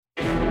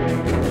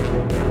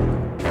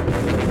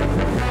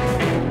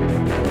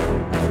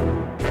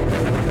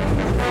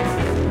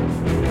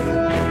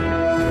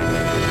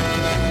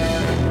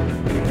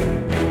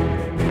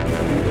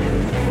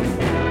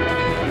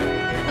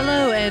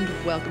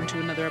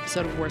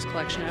episode of Worst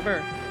Collection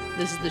Ever.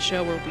 This is the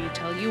show where we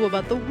tell you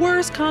about the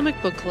worst comic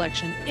book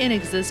collection in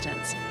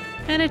existence.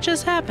 And it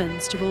just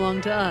happens to belong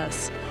to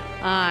us.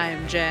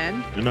 I'm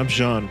Jen. And I'm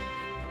Sean.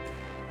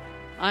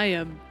 I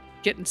am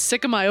getting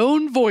sick of my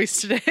own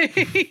voice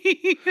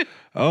today.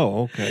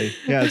 Oh, okay.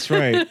 Yeah, that's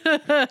right.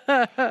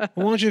 Well,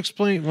 why don't you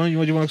explain? Do you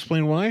want to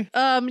explain why?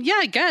 Yeah,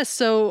 I guess.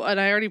 So, and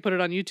I already put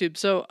it on YouTube.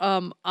 So,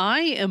 I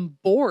am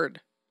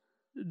bored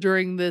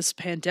during this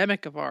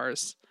pandemic of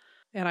ours.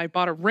 And I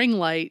bought a ring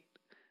light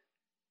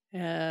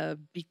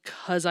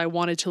because I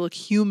wanted to look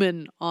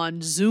human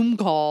on Zoom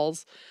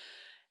calls.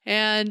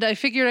 And I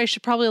figured I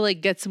should probably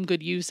get some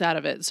good use out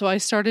of it. So I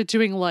started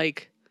doing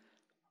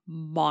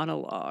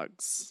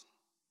monologues.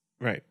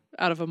 Right.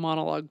 Out of a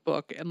monologue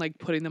book and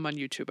putting them on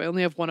YouTube. I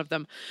only have one of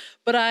them,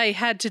 but I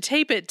had to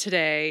tape it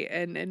today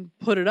and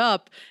put it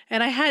up.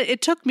 And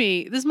it took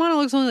me, this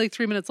monologue's only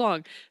 3 minutes long.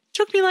 It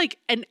took me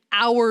an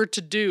hour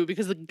to do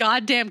because the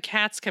goddamn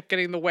cats kept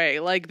getting in the way.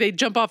 They'd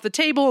jump off the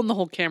table and the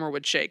whole camera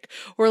would shake.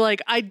 Or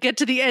I'd get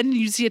to the end and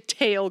you'd see a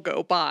tail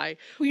go by.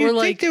 Well,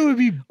 or think there would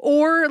be...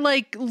 Or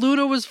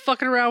Luna was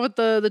fucking around with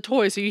the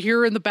toy. So you hear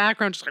her in the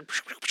background just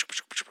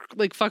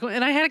fucking,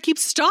 and I had to keep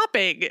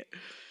stopping.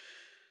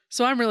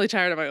 So I'm really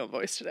tired of my own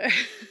voice today.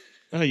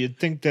 Oh, you'd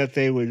think that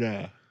they would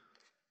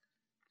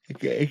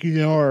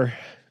ignore,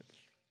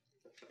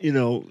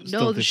 No,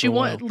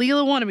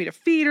 Leela wanted me to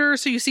feed her,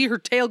 so you see her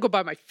tail go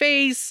by my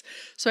face.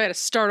 So I had to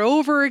start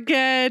over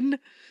again.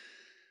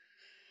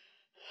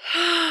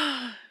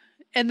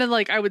 And then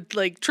I would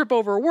trip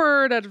over a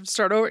word, I'd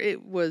start over.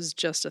 It was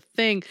just a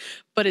thing,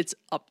 but it's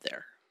up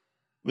there.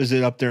 Was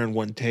it up there in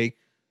one take?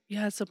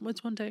 Yeah, it's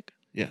one take.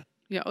 Yeah.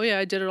 Yeah. Oh, yeah.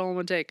 I did it all in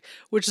one take,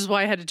 which is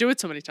why I had to do it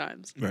so many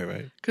times.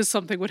 Right. Because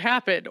something would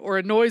happen or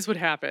a noise would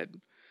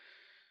happen.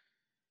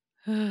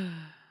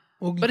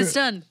 But it's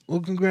done.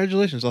 Well,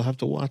 congratulations. I'll have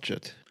to watch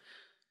it.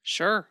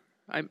 Sure.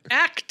 I'm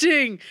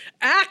acting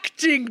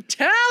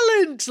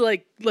talent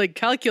like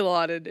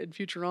Calculon in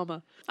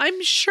Futurama.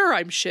 I'm sure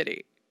I'm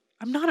shitty.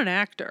 I'm not an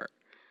actor,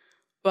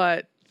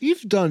 but.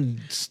 You've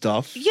done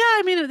stuff. Yeah,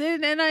 I mean,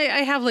 and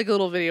I have a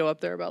little video up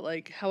there about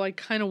how I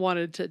kind of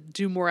wanted to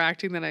do more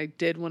acting than I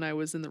did when I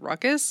was in the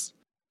Ruckus,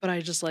 but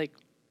I just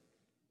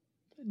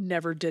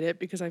never did it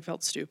because I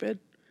felt stupid.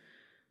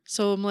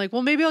 So I'm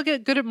well, maybe I'll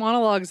get good at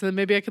monologues and then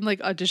maybe I can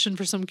audition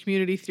for some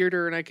community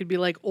theater and I could be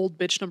old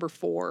bitch number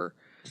 4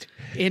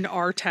 in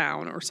our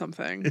town or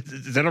something.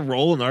 Is that a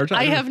role in our town?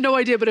 I have no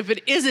idea, but if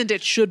it isn't,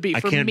 it should be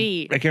for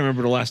me. I can't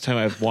remember the last time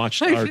I've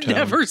watched Our Town. I've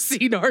never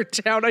seen Our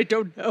Town. I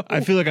don't know.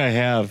 I feel like I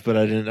have, but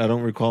I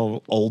don't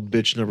recall old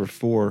bitch number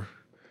 4.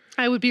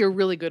 I would be a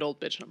really good old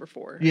bitch number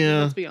 4.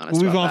 Yeah. Let's be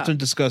honest. We've often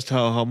discussed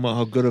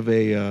how good of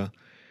a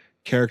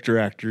character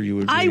actor you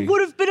would be. I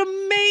would have been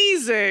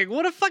amazing.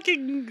 What a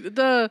fucking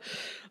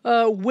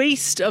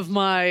waste of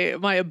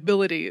my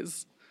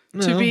abilities.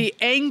 To be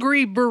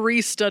angry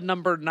barista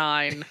number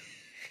 9.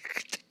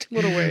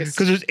 What a waste.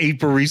 Because there's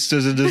 8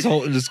 baristas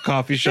in this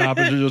coffee shop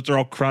and they're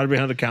all crowded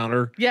behind the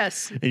counter.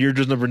 Yes. And you're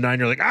just number 9.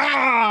 You're like,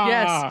 ah!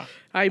 Yes.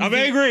 I'm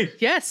angry.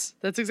 Yes.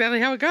 That's exactly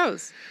how it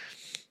goes.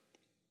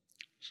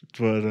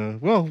 But,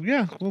 well,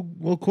 yeah.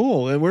 Well,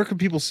 cool. And where can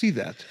people see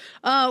that?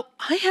 I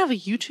have a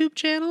YouTube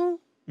channel.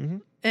 Mm-hmm.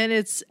 And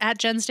it's at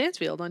Jen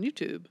Stansfield on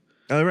YouTube.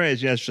 Oh, right.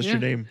 Yeah, it's just your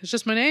name. It's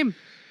just my name.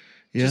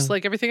 Yeah. Just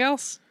like everything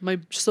else. My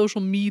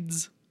social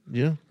meds.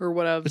 Yeah. Or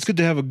whatever. It's good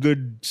to have a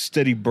good,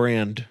 steady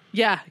brand.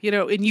 Yeah.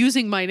 And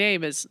using my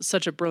name is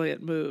such a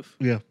brilliant move.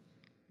 Yeah.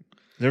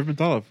 Never been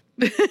thought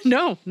of.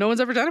 No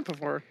one's ever done it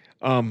before.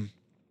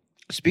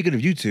 Speaking of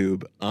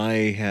YouTube,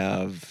 I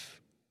have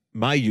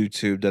my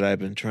YouTube that I've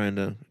been trying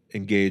to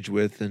engage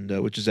with, and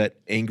which is at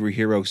Angry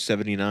Hero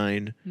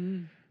 79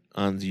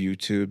 on the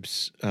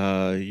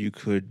YouTubes. You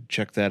could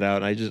check that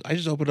out. I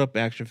just opened up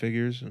action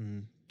figures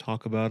and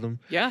talk about them.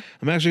 Yeah.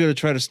 I'm actually going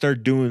to try to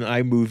start doing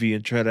iMovie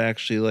and try to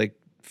actually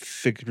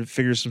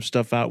figure some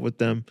stuff out with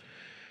them.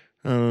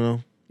 I don't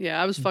know.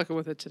 Yeah, I was fucking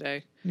with it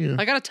today. Yeah.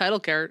 I got a title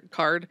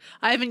card.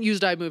 I haven't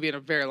used iMovie in a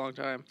very long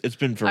time. It's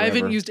been forever. I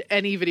haven't used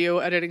any video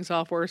editing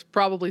software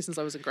probably since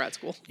I was in grad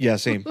school. Yeah,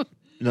 same.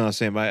 No,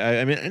 same.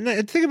 I mean,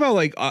 and think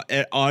about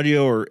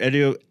audio or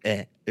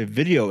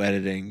video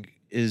editing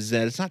is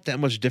that it's not that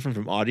much different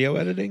from audio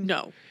editing.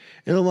 No.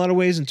 In a lot of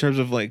ways, in terms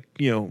of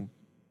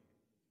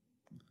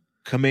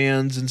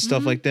commands and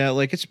stuff like that.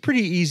 It's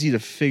pretty easy to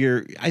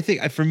figure. I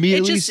think for me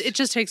at least, it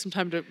just takes some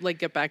time to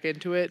get back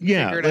into it.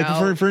 Yeah, figure it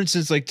out. For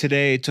instance,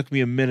 today it took me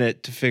a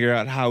minute to figure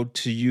out how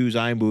to use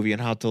iMovie and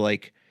how to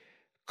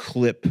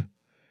clip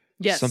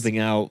something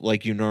out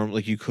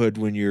you could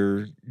when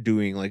you're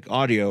doing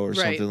audio or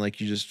something.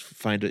 You just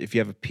find it if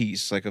you have a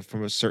piece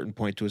from a certain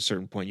point to a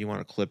certain point, you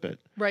want to clip it.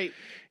 Right.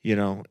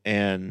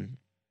 And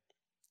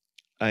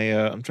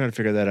I'm trying to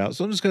figure that out.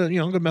 So I'm just gonna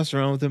I'm gonna mess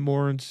around with it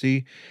more and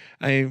see.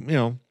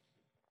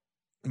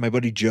 My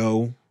buddy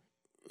Joe,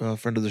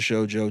 friend of the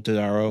show, Joe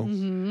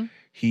Tadaro,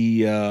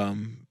 he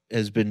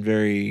has been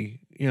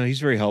very, he's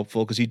very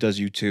helpful because he does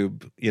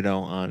YouTube,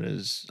 on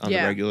the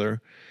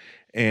regular,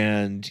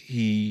 and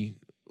he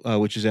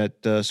which is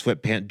at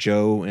Sweatpants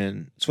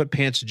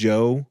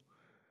Joe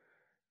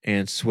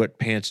and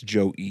Sweatpants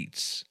Joe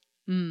Eats.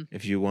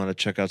 If you want to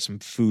check out some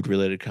food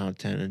related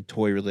content and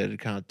toy related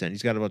content,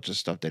 he's got a bunch of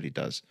stuff that he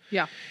does.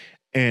 Yeah.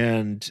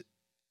 And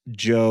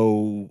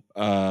Joe,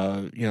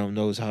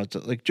 knows how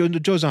to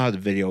Joe's know how to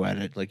video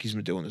edit. Like he's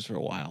been doing this for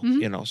a while,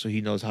 so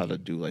he knows how to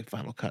do like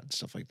Final Cut and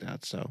stuff like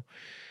that. So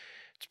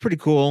it's pretty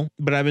cool.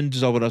 But I've been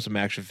just opening up some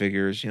action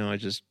figures. I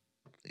just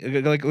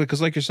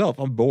because like yourself,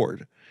 I'm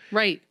bored.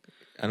 Right.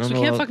 I don't so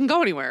know. We can't fucking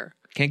go anywhere.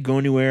 Can't go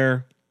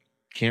anywhere.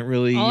 Can't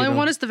really. All I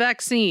want is the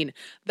vaccine.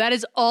 That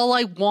is all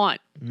I want.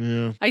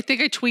 Yeah. I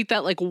think I tweet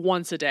that like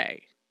once a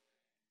day.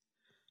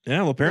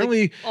 Yeah. Well,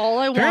 apparently, all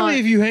I apparently, want.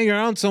 if you hang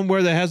around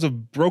somewhere that has a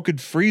broken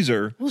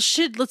freezer. Well,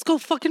 shit. Let's go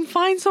fucking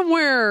find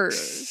somewhere.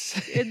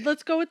 And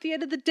let's go at the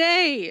end of the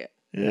day.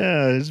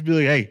 Yeah. Just be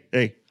like,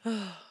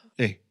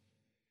 hey,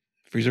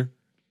 freezer.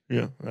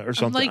 Yeah. Or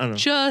something. I'm I don't know.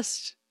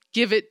 just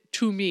give it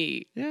to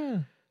me. Yeah.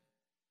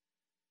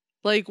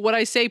 Like when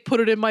I say put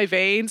it in my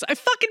veins, I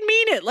fucking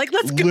mean it. Like,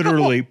 let's go.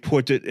 Literally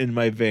put it in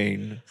my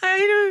vein.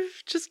 I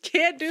just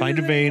can't do Find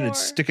a this vein anymore. and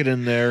stick it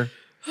in there.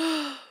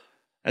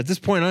 At this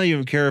point, I don't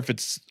even care if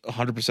it's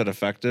 100%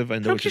 effective. I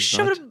know it's just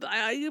not.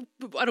 I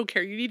don't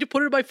care. You need to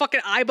put it in my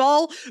fucking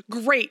eyeball?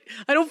 Great.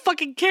 I don't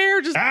fucking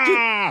care. Just give me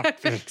that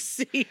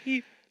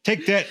vaccine.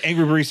 Take that,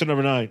 Angry Barista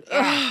number 9.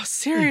 Oh,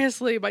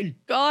 seriously. My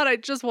God, I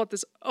just want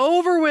this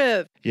over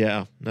with.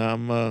 Yeah.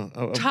 No,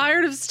 I'm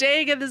tired of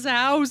staying in this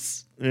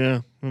house.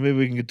 Yeah. Well, maybe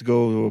we can get to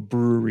go to a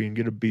brewery and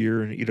get a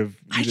beer and eat a.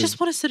 I just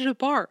want to sit at a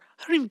bar.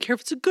 I don't even care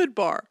if it's a good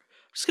bar.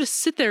 I'm just going to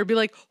sit there and be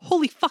like,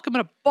 holy fuck, I'm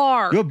in a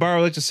bar. You know what bar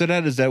I like to sit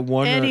at is that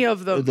one. Any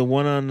of them. The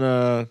one on,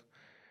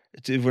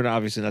 we're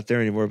obviously not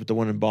there anymore, but the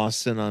one in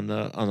Boston on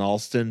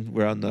Alston.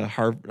 We're on the not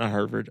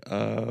Harvard,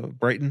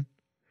 Brighton.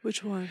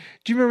 Which one?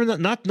 Do you remember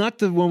that? Not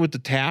the one with the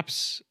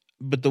taps,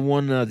 but the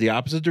one the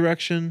opposite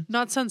direction.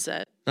 Not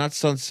Sunset. Not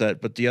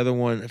Sunset, but the other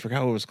one. I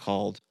forgot what it was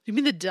called. You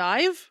mean the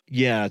dive?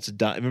 Yeah, it's a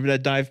dive. Remember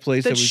that dive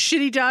place? That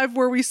shitty dive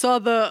where we saw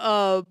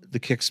the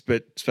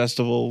Kickspit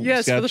Festival.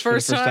 Yes, sketch for the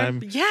first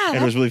time. Yeah, and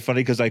it was really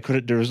funny because I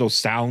couldn't. There was no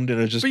sound,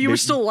 and it just. But you were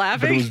still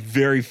laughing. But it was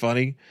very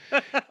funny.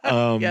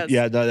 Yes.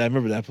 Yeah, I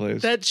remember that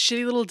place. That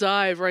shitty little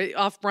dive right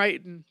off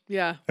Brighton.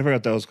 Yeah, I forgot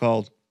what that was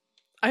called.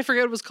 I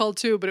forget what it was called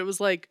too, but it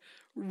was like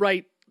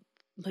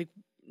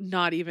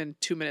not even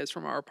 2 minutes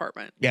from our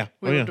apartment. Yeah,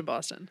 we lived in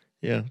Boston.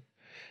 Yeah,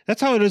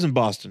 that's how it is in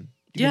Boston.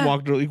 You can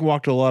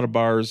walk to a lot of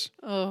bars.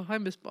 Oh, I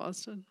miss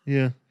Boston.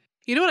 Yeah.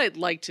 You know what I'd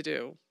like to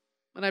do,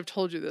 and I've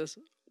told you this,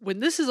 when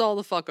this is all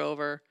the fuck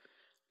over,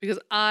 because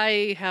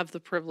I have the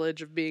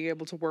privilege of being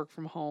able to work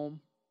from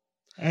home.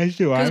 As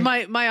do I.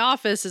 Because my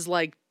office is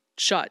like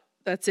shut.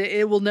 That's it.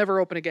 It will never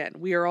open again.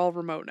 We are all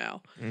remote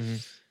now. Mm-hmm.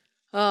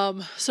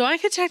 So I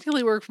could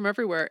technically work from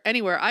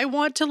anywhere. I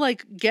want to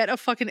like get a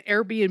fucking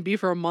Airbnb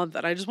for a month,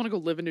 and I just want to go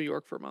live in New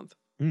York for a month.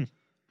 And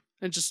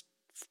just,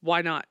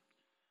 why not?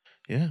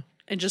 Yeah.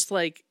 And just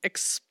like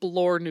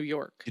explore New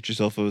York. Get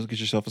yourself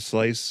a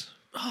slice.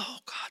 Oh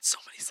God, so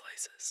many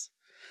slices.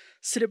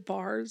 Sit at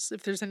bars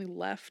if there's any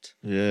left.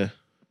 Yeah.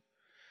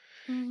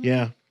 Mm-hmm.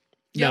 Yeah.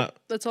 Yep,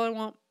 that's all I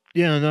want.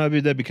 Yeah, no,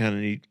 that'd be kind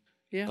of neat.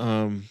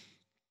 Yeah.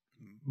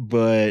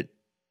 But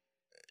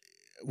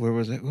where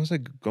was I? Where was I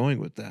going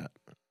with that?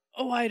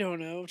 Oh, I don't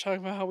know.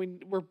 Talking about how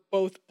we're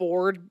both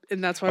bored,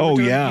 and that's why Oh we're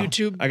doing yeah,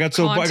 YouTube. I got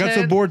so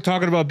bored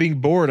talking about being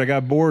bored. I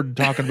got bored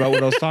talking about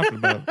what I was talking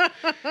about.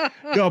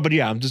 No, but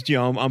yeah, I'm just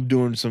I'm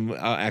doing some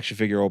action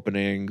figure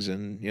openings,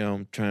 and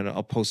I'm trying to.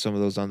 I'll post some of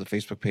those on the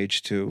Facebook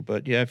page too.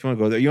 But yeah, if you want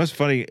to go there, what's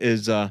funny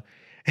is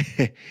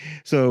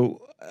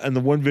so on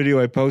the one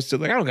video I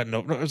posted, like I don't got no,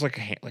 it was like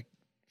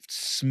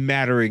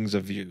smatterings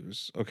of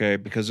views, okay?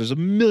 Because there's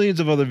millions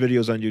of other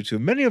videos on YouTube,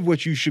 many of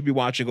which you should be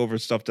watching over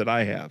stuff that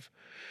I have.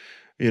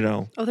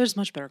 Oh, there's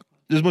much better.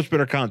 There's much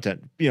better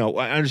content.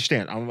 I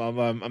understand.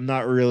 I'm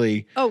not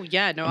really. Oh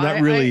yeah, no, I'm not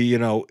really.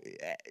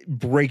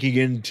 Breaking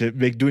into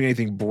doing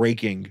anything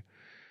breaking,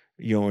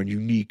 and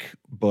unique.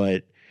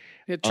 But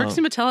yeah,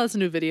 Trixie Mattel has a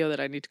new video that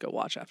I need to go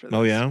watch after this.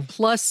 Oh yeah.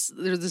 Plus,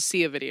 there's a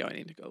Sia video I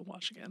need to go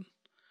watch again.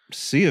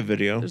 Sia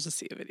video. There's a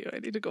Sia video I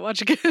need to go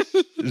watch again.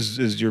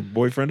 Is your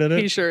boyfriend in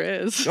it? He sure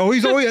is. Oh,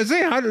 he's always.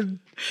 I don't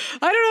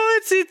know.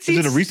 Is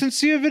it a recent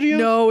Sia video?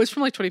 No, it's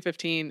from like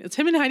 2015. It's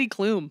him and Heidi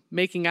Klum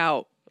making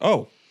out.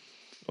 Oh,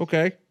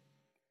 okay.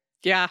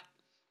 Yeah.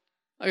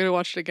 I'm going to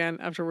watch it again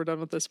after we're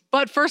done with this.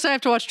 But first I have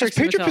to watch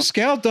Trixie Mattel. Has Pedro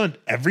Pascal done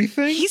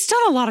everything? He's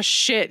done a lot of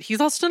shit.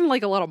 He's also done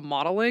like a lot of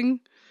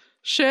modeling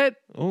shit.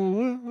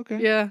 Oh, okay.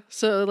 Yeah.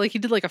 So like he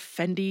did like a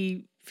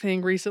Fendi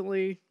thing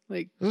recently.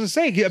 Like I was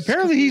saying,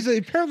 apparently he's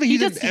in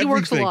everything. He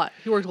works a lot.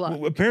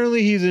 Well,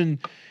 apparently he's in.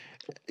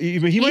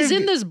 He's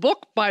in this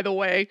book, by the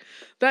way.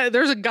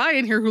 There's a guy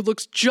in here who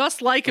looks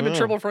just like him in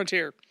Triple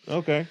Frontier.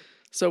 Okay.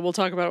 So we'll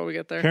talk about it when we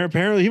get there.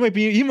 Apparently, he might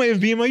even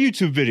be in my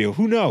YouTube video.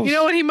 Who knows? You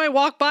know what? He might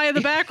walk by in the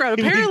background.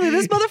 Apparently,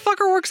 this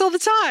motherfucker works all the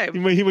time.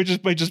 He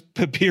might just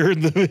appear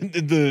in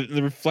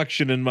the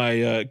reflection in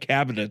my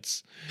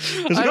cabinets.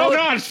 It's like, oh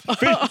God, it's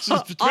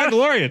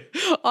Mandalorian.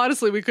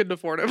 Honestly, we couldn't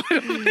afford him. I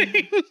don't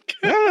think.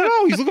 I don't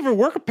know. He's looking for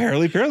work.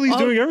 Apparently, he's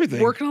doing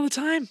everything. Working all the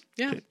time.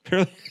 Yeah.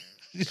 Apparently.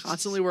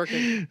 Constantly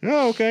working.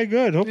 Oh, okay,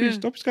 good. Hope he's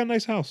got a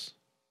nice house.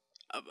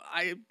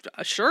 I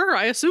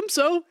assume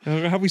so.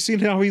 Have we seen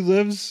how he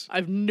lives? I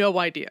have no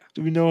idea.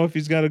 Do we know if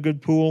he's got a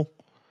good pool?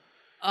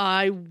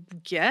 I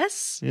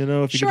guess. You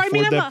know, if you Sure, can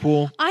afford that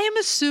pool. I am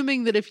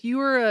assuming that if you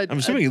are I'm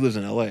assuming he lives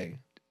in L.A.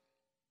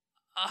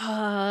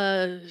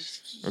 Or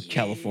Or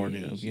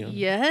California. Yeah.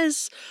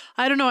 Yes.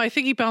 I don't know. I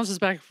think he bounces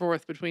back and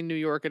forth between New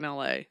York and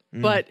LA.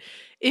 But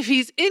if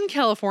he's in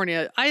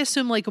California, I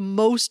assume like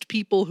most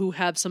people who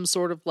have some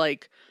sort of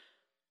like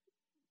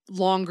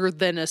longer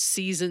than a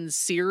season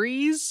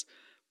series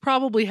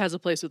probably has a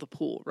place with a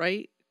pool,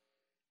 right?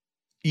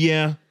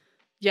 Yeah.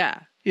 Yeah.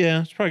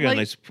 Yeah. It's probably got Like,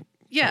 a nice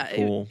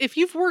pool. If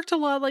you've worked a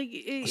lot, like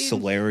a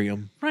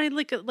solarium. Right,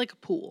 like a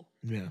pool.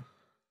 Yeah.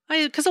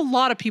 Because a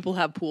lot of people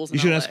have pools in You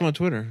should LA. ask him on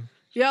Twitter.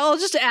 Yeah, I'll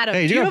just add him.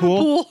 Hey, do you have a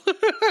pool?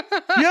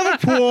 You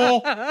have a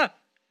pool?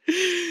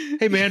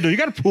 Hey, Mando, you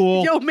got a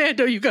pool? Yo,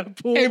 Mando, you got a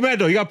pool? Hey,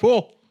 Mando, you got a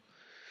pool?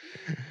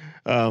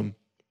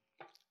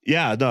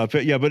 Yeah, no,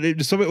 but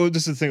this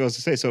is the thing I was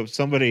to say.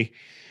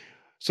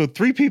 So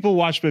 3 people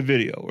watched my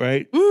video,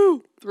 right?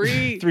 Woo!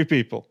 3. 3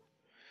 people.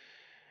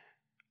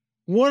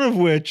 One of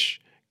which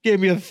gave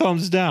me a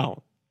thumbs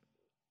down.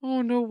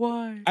 Oh no,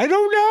 why? I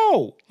don't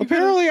know.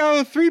 Apparently, out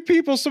of 3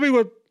 people, somebody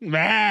went,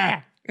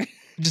 nah.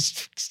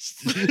 Just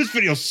this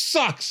video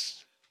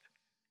sucks.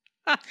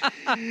 I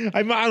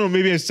don't know.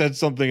 Maybe I said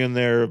something in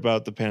there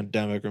about the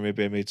pandemic, or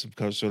maybe I made some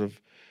sort of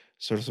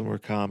some more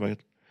comment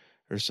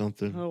or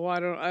something. Oh, I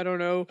don't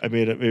know. I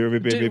made it.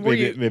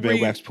 Maybe I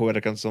waxed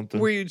poetic on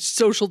something. Were you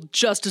social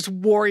justice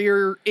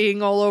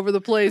warrior-ing all over the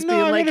place,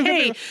 No, being like,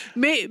 "Hey,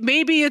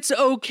 maybe it's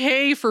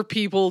okay for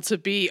people to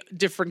be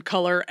different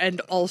color and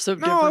also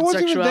different I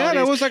wasn't even that.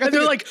 I sexualities." was like, and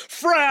they're like,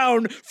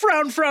 "Frown,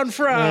 frown, frown,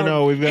 frown." I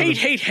know, we've got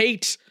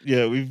hate.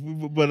 Yeah,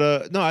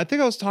 but no, I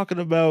think I was talking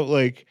about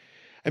like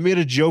I made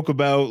a joke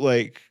about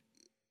like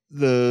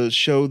the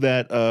show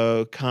that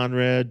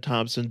Conrad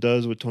Thompson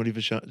does with Tony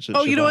Schiavone.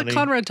 Oh, you know what?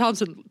 Conrad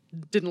Thompson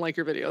didn't like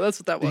your video. That's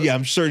what that was. Yeah,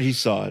 I'm certain he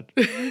saw it.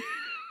 I'm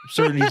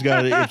certain he's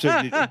got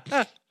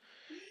it.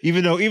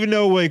 Even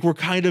though like we're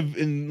kind of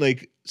in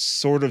like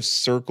sort of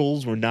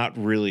circles, we're not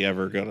really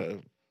ever gonna.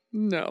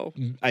 No,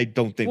 I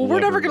don't think. Well, we're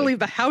never gonna leave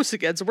the house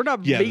again, so we're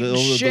not. Yeah, meeting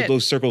shit.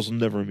 those circles will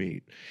never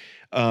meet.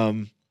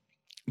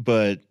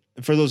 But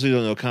for those who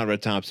don't know,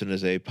 Conrad Thompson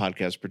is a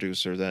podcast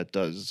producer that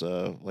does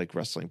like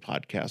wrestling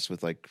podcasts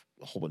with like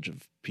a whole bunch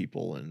of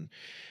people, and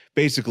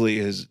basically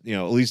is, you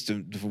know, at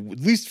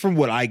least from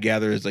what I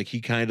gather, is like he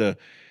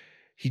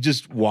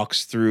just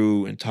walks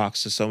through and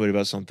talks to somebody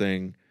about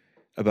something,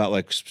 about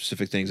like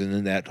specific things, and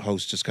then that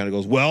host just kind of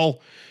goes, well,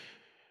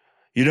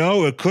 you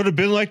know, it could have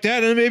been like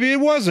that, and maybe it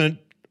wasn't,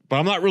 but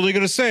I'm not really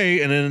going to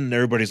say. And then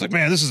everybody's like,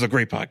 man, this is a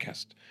great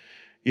podcast.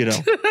 You know,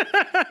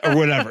 or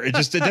whatever.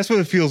 That's what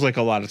it feels like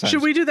a lot of times.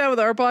 Should we do that with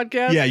our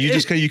podcast? Yeah,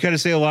 you kind of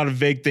say a lot of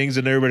vague things,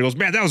 and everybody goes,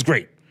 "Man, that was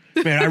great.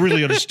 Man, I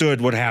really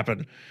understood what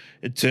happened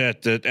at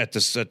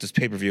this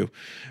pay-per-view."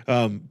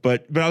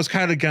 But I was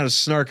kind of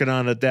snarking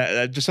on it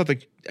that just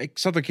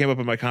something came up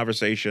in my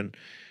conversation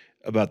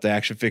about the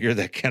action figure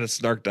that kind of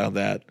snarked on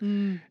that,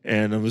 and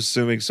I'm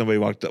assuming somebody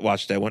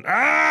watched that one.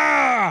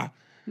 Ah.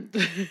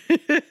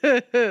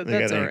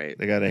 That's all right.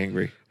 They got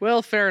angry.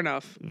 Well, fair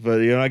enough.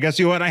 But you know, I guess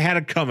you know what, I had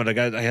it coming.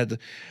 I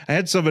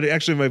had somebody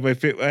actually.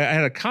 I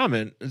had a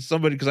comment, and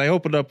somebody, because I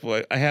opened up.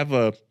 I have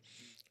a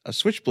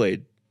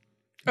switchblade.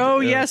 Oh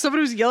yeah,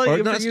 somebody was yelling.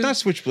 Or not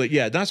switchblade.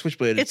 Yeah, not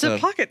switchblade. It's a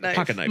pocket knife.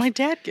 Pocket knife. My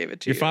dad gave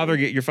it to you.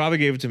 Your father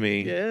gave it to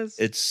me. Yes.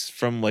 It's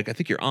from like I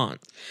think your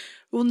aunt.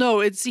 Well,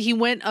 no, he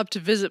went up to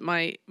visit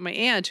my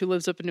aunt who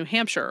lives up in New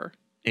Hampshire,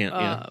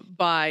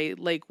 by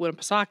Lake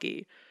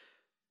Winnipesaukee.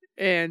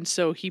 And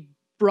so he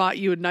brought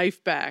you a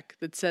knife back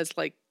that says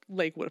like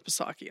Lake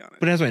Winnipesaukee on it.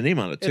 But it has my name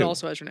on it too. It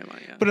also has your name on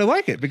it. Yeah. But I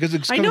like it because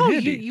it's. I know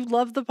you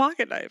love the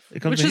pocket knife,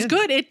 which is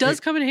good. It does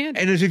come in handy.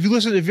 And if you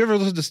ever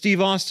listen to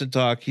Steve Austin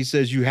talk, he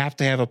says you have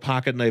to have a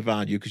pocket knife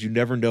on you because you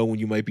never know when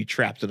you might be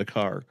trapped in a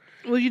car.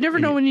 Well, you never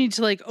know when you need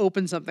to like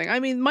open something. I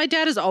mean, my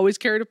dad has always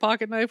carried a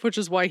pocket knife, which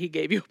is why he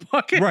gave you a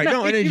pocket knife. Right.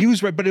 No, and he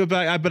was right, but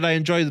I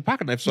enjoy the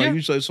pocket knife. So Yeah. I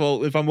usually,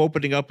 so if I'm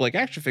opening up like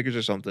action figures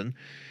or something,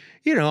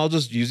 you know, I'll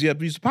just use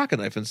the pocket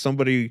knife. And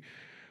somebody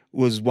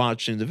was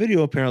watching the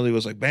video, apparently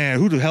was like, man,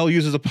 who the hell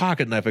uses a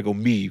pocket knife? I go,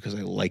 me, because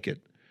I like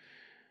it.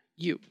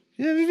 You.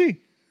 Yeah,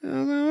 me. I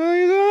was like, well,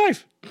 use a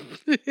knife.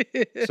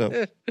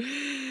 So,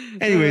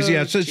 anyways,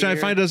 yeah. So I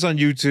find us on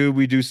YouTube.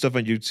 We do stuff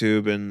on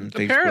YouTube and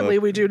Apparently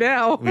Facebook. we do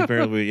now.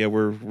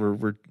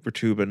 We're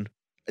tubing.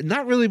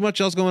 Not really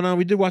much else going on.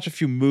 We did watch a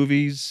few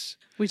movies.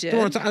 We did.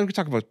 We can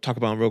talk about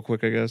them real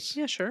quick, I guess.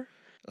 Yeah, sure.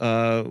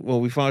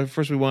 Well, we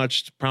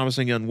watched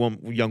Promising Young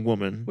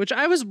Woman, Which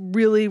I was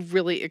really,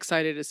 really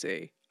excited to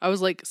see. I was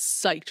like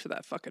psyched for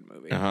that fucking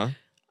movie.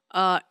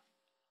 I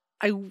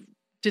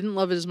didn't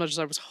love it as much as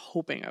I was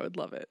hoping I would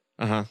love it.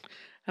 And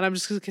I'm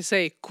just gonna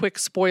say, quick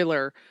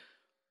spoiler: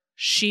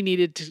 she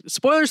needed to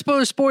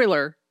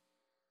spoiler.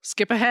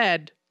 Skip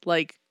ahead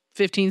like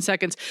 15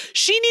 seconds.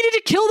 She needed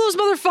to kill those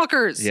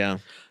motherfuckers. Yeah.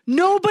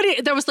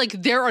 Nobody. That was like,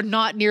 there are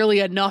not nearly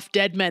enough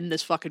dead men in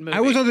this fucking movie.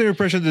 I was under the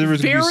impression that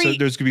there's going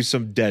to be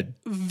some dead.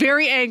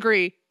 Very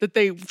angry that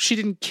she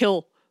didn't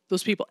kill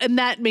those people, and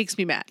that makes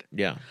me mad.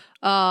 Yeah.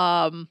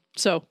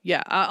 So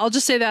yeah, I'll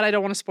just say that I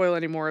don't want to spoil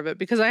any more of it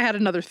because I had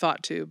another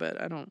thought too,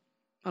 but I don't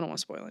want to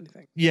spoil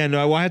anything. Yeah,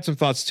 no, I had some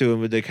thoughts too,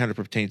 but they kind of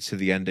pertains to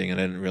the ending, and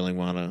I didn't really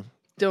want to.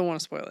 Don't want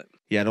to spoil it.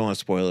 Yeah, I don't want to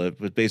spoil it,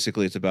 but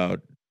basically, it's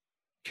about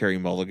Carey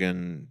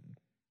Mulligan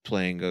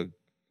playing a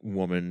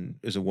woman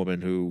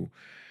who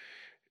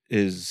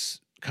is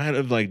kind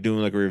of like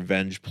doing like a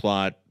revenge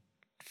plot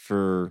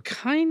for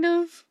kind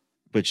of.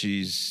 But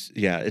it's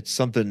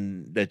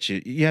something that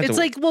you have it's to.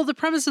 Like, well, the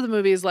premise of the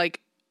movie is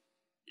like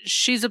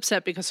she's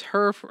upset because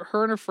her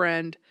and her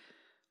friend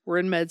were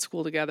in med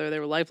school together. They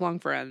were lifelong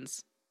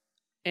friends,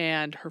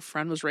 and her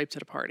friend was raped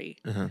at a party.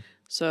 Uh-huh.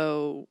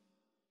 So,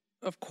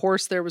 of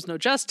course, there was no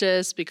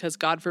justice because,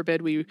 God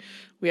forbid, we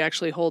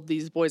actually hold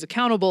these boys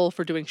accountable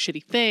for doing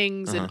shitty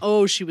things.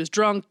 Uh-huh. And she was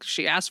drunk.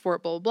 She asked for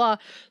it. Blah blah blah.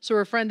 So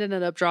her friend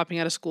ended up dropping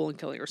out of school and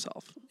killing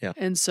herself. Yeah.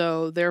 And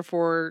so,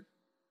 therefore,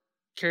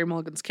 Carey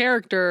Mulligan's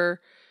character,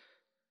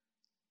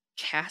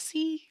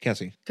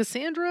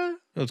 Cassandra?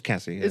 No, it's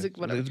Cassie. Yeah. Is it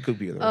whatever? It could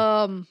be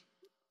either.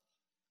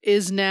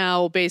 Is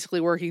now basically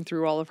working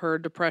through all of her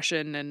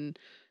depression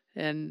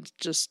and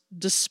just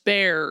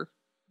despair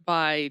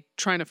by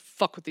trying to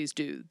fuck with these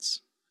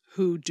dudes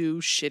who do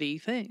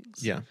shitty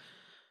things. Yeah.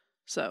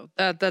 So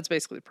that's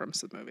basically the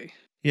premise of the movie.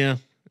 Yeah.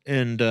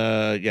 And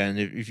and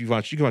if you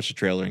can watch the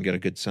trailer and get a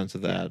good sense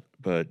of that.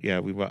 But yeah,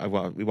 we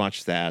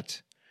watched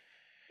that.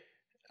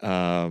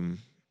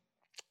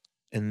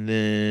 And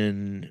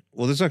then,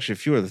 there's actually a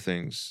few other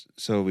things.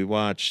 So we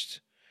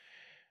watched.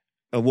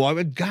 There's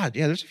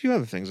a few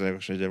other things I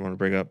actually did want to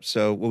bring up.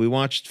 So we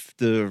watched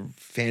the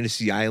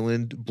Fantasy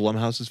Island,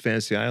 Blumhouse's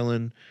Fantasy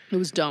Island. It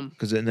was dumb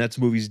because that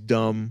movie's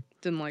dumb.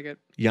 Didn't like it.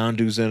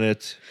 Yondu's in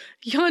it.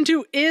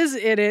 Yondu is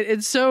in it,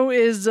 and so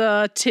is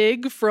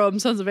Tig from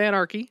Sons of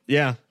Anarchy.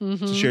 Yeah,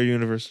 It's a shared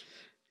universe.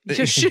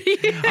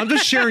 I'm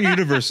just sharing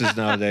universes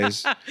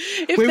nowadays.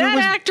 If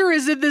actor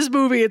is in this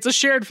movie, it's a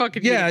shared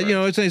fucking universe.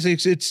 Yeah, it's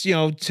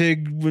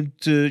Tig went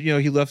to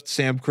he left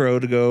Sam Crow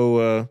to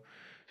go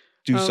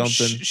do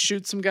something,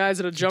 shoot some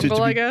guys in a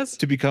jungle, I guess,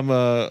 to become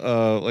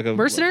a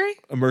mercenary.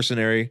 A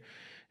mercenary,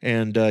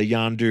 and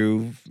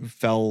Yondu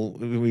fell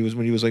when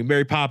he was like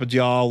Mary Poppins,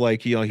 y'all.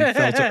 Like he fell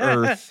to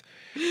earth,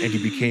 and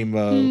he became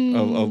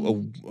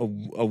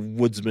a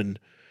woodsman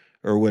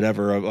or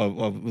whatever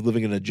of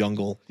living in a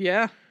jungle.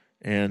 Yeah.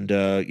 And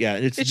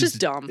it's just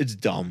dumb. It's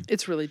dumb.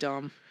 It's really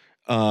dumb.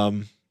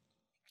 And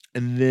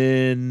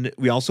then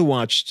we also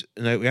watched,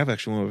 and we have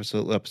actually one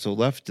episode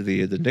left,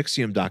 the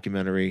Nixium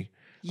documentary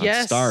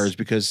on Stars,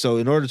 because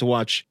in order to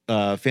watch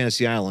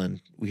Fantasy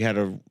Island, we had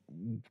to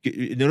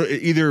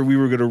either we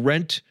were going to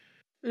rent.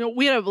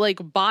 We had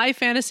to buy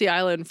Fantasy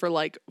Island for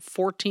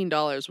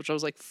 $14, which I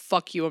was like,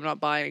 fuck you, I'm not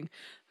buying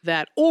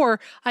that.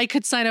 Or I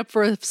could sign up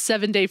for a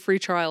 7-day free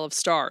trial of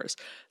Stars.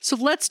 So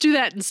let's do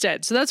that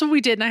instead. So that's what we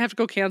did, and I have to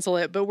go cancel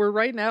it. But we're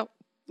right now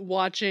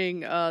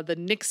watching the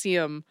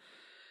Nixium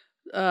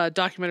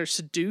documentary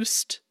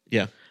Seduced.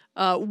 Yeah.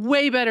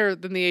 Way better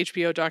than the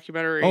HBO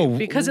documentary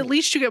because at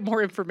least you get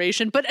more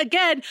information. But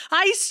again,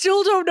 I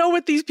still don't know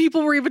what these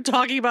people were even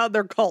talking about in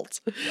their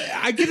cult.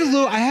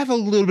 I have a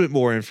little bit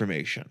more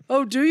information.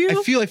 Oh, do you?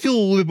 I feel a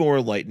little bit more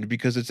enlightened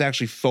because it's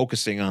actually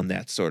focusing on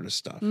that sort of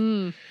stuff.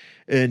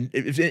 And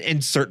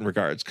in certain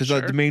regards, because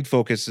the main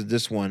focus of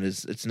this one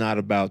is it's not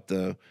about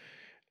the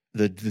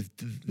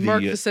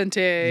Mark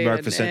Vicente,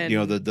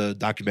 the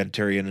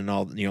documentarian and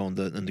all,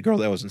 and the girl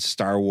that was in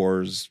Star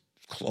Wars,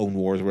 Clone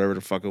Wars, whatever the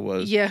fuck it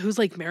was. Yeah, who's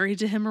married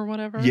to him or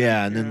whatever.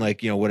 Yeah, and then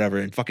whatever,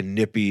 and fucking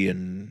Nippy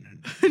and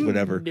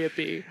whatever.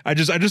 Nippy. I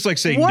just like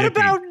saying. What Nippy.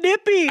 about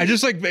Nippy? I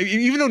just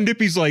even though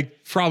Nippy's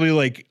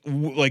probably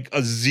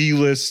a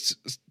Z-list.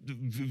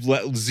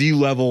 Z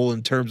level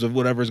in terms of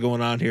whatever's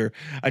going on here.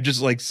 I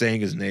just like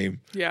saying his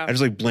name. Yeah. I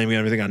just like blaming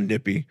everything on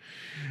Nippy.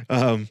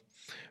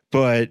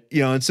 But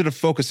instead of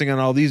focusing on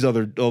all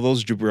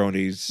those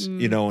jabronis,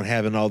 and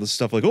having all this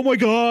stuff oh my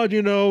God,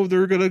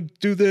 they're gonna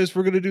do this,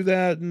 we're gonna do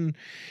that, and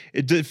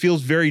it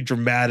feels very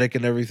dramatic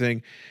and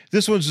everything.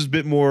 This one's just a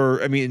bit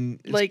more. I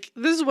mean,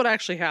 this is what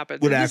actually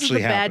happened. This is the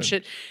bad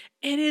shit,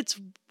 and it's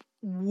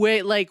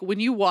way when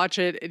you watch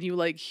it and you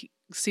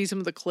see some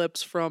of the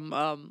clips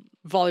from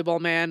Volleyball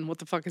Man, what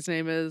the fuck his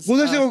name is? Well,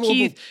 there's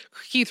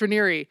Keith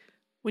Raniere.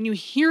 When you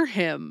hear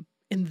him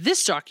in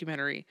this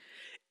documentary,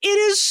 it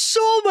is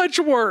so much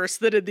worse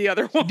than in the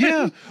other one.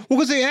 Yeah, well,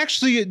 because they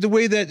actually the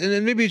way that, and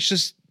then maybe it's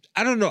just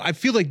I don't know. I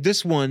feel like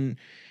this one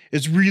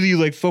is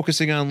really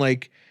focusing on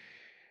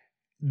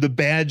the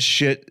bad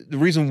shit. The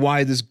reason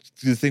why the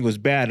thing was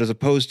bad, as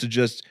opposed to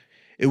just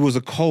it was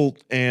a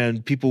cult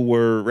and people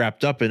were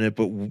wrapped up in it,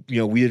 but we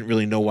didn't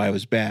really know why it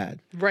was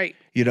bad. Right.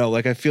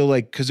 I feel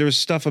because there was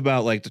stuff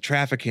about the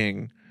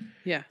trafficking.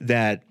 Yeah.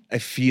 That I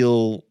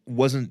feel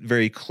wasn't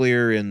very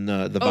clear in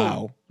the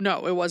Vow.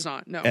 No, it was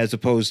not. No. As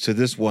opposed to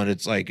this one,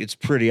 it's it's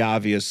pretty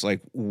obvious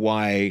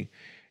why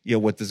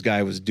what this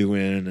guy was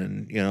doing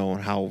and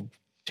and how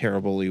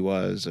terrible he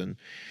was, and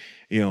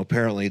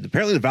apparently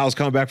the Vow's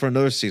coming back for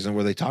another season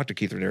where they talk to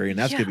Keith Raniere, and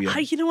that's gonna be.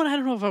 You know what? I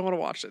don't know if I want to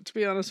watch it. To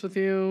be honest with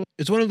you,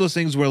 It's one of those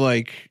things where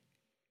like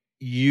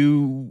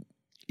you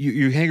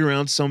hang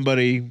around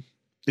somebody.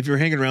 If you're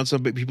hanging around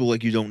some people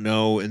like you don't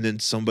know, and then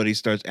somebody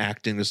starts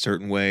acting a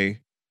certain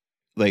way,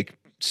 like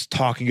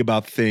talking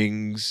about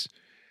things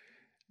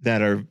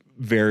that are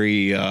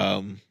very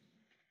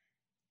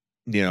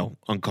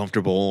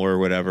uncomfortable or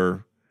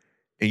whatever,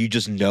 and you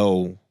just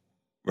know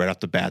right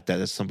off the bat that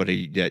it's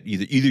somebody that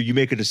either you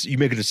make a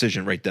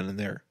decision right then and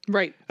there,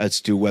 right,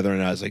 as to whether or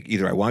not it's like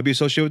either I want to be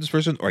associated with this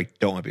person or I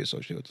don't want to be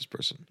associated with this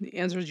person. The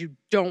answer is you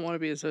don't want to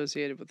be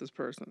associated with this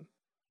person.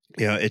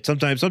 Yeah, it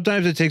sometimes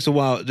it takes a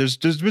while. There's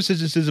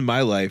instances in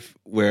my life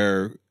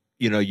where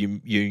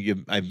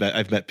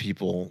I've met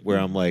people where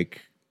I'm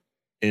like,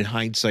 in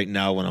hindsight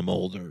now when I'm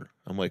older,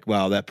 I'm like,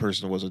 wow, that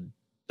person was a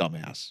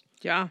dumbass.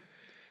 Yeah.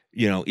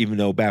 Even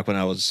though back when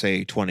I was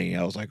say 20,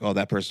 I was like, oh,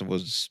 that person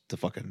was the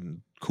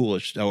fucking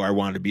coolest. Oh,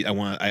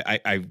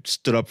 I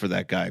stood up for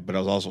that guy, but I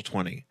was also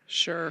 20.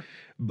 Sure.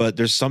 But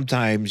there's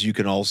sometimes you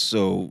can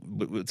also,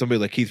 with somebody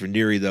like Keith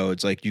Raniere though,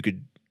 it's like you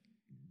could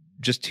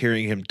just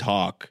hearing him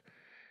talk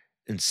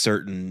in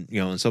certain,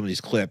 in some of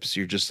these clips,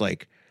 you're just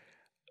like,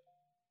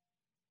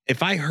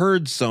 if I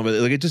heard somebody,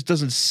 like, it just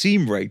doesn't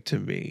seem right to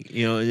me,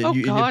 and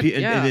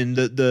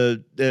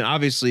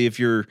obviously if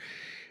you're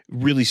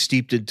really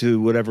steeped into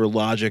whatever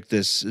logic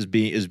this is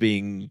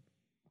being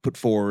put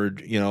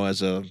forward,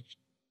 as a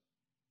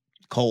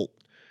cult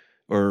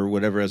or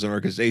whatever, as an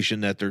organization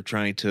that they're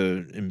trying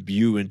to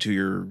imbue into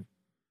your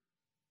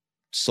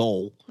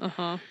soul,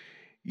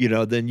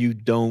 then you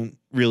don't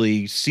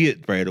really see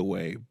it right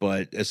away.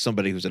 But as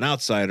somebody who's an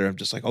outsider, I'm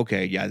just like,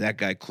 okay, yeah, that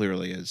guy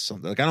clearly is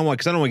something. Like, I don't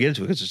want to get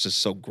into it because it's just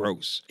so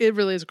gross. It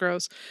really is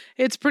gross.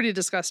 It's pretty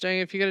disgusting.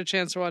 If you get a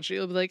chance to watch it,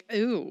 you'll be like,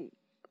 ooh.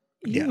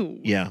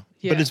 Yeah.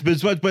 But it's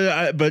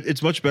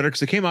much better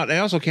because it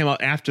also came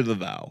out after The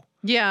Vow.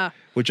 Yeah.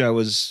 Which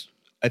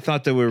I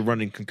thought they were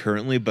running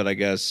concurrently, but I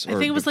guess I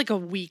think it was like a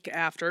week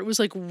after. It was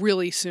like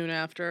really soon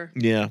after.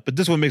 Yeah, but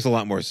this one makes a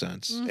lot more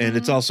sense, and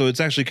it's actually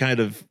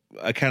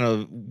I kind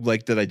of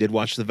like that I did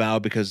watch The Vow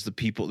because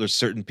there's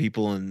certain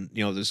people and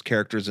there's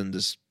characters in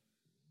this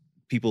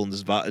people in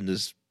this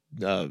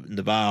in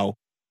The Vow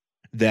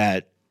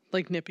that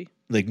like Nippy.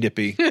 Like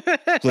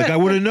I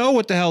wouldn't know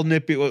who the hell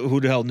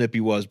Nippy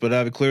was,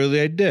 but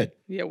clearly I did.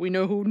 Yeah, we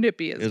know who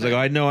Nippy is. It's like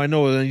I know, and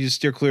then you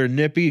steer clear of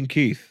Nippy and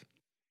Keith.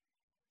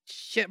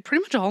 Yeah,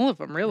 pretty much all of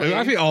them, really.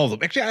 I mean, all of them.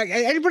 Actually,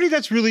 anybody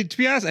that's really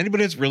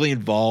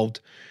involved,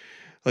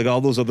 like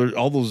all those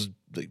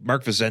like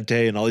Mark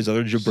Vicente and all these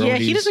other jabronis. Yeah,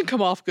 he doesn't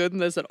come off good in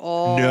this at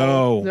all.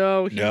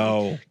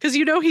 No. Because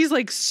he's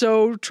like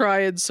so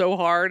trying so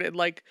hard and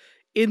like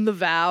in The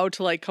Vow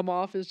to like come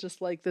off as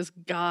just like this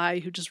guy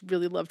who just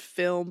really loved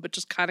film but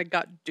just kind of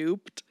got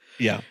duped.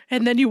 Yeah.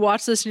 And then you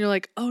watch this and you're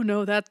like, oh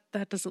no, that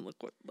doesn't look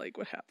like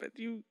what happened.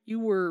 You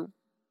were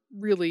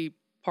really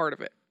part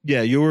of it.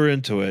 Yeah, you were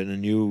into it,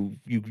 and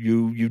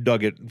you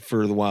dug it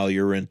for the while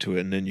you were into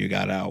it, and then you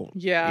got out.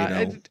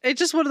 Yeah, it's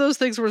just one of those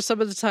things where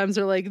some of the times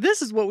they're like,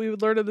 "This is what we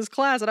would learn in this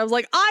class," and I was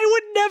like, "I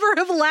would never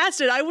have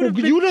lasted. I would have.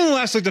 You wouldn't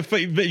last like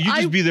you'd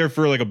just be there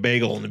for like a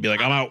bagel and be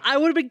like, I'm out. I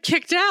would have been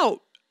kicked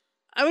out.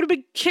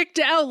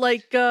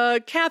 Like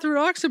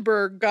Catherine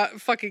Oxenberg got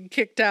fucking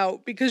kicked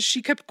out because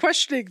she kept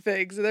questioning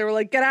things, and they were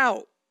like, "Get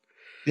out."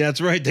 Yeah,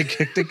 that's right. They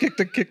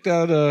kicked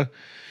out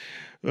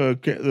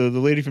the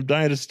lady from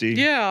Dynasty.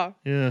 Yeah.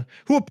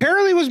 Who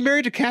apparently was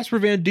married to Casper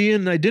Van Dien,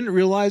 and I didn't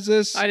realize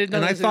this. I didn't know.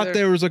 And I thought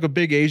there was like a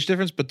big age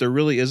difference, but there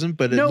really isn't.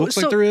 But it looks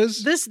like there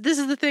is. This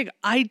is the thing.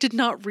 I did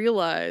not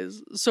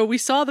realize. So we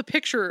saw the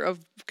picture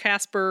of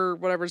Casper,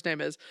 whatever his name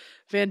is,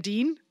 Van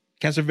Dien.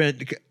 Casper Van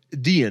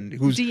Dien,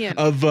 who's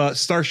of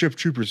Starship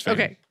Troopers fame.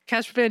 Okay,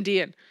 Casper Van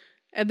Dien.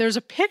 And there's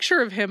a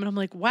picture of him, and I'm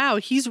like, wow,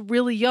 he's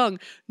really young.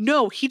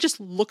 No, he just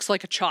looks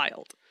like a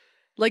child.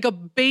 Like a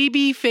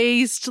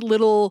baby-faced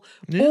little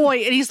boy,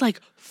 and he's like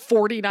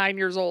 49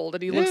 years old,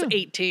 and he looks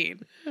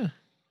 18. Yeah.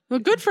 Well,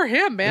 good for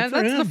him, man.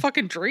 That's the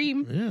fucking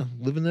dream. Yeah,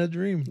 living that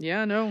dream.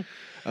 Yeah, no.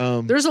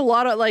 There's a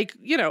lot of like,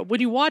 when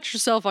you watch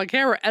yourself on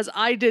camera, as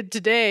I did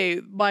today,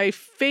 my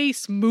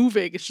face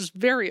moving, it's just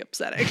very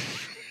upsetting.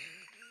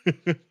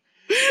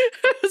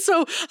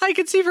 So I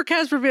can see for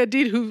Casper Van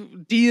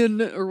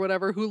Dien, or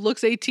whatever, who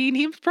looks 18,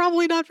 he was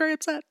probably not very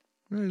upset.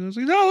 I was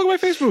like, no, look at my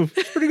face move.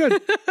 It's pretty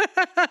good.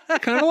 I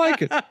kind of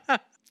like it.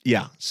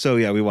 Yeah. So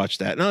yeah, we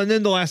watched that. And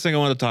then the last thing I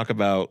want to talk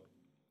about,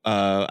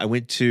 I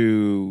went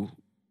to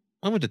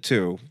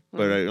two,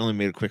 but I only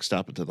made a quick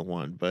stop into the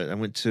one. But I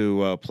went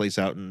to a place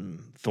out in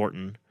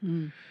Thornton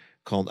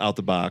called Out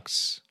the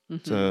Box.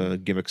 It's a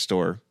gimmick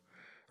store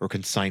or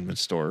consignment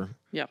store.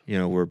 Yeah.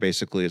 Where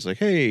basically it's like,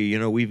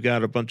 hey, we've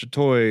got a bunch of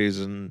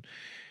toys and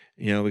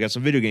we got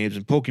some video games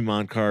and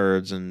Pokemon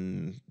cards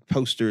and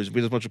posters.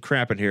 We have a bunch of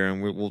crap in here,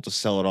 and we'll just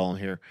sell it all in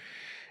here.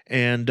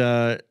 And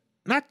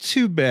not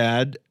too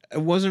bad. I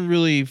wasn't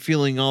really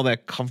feeling all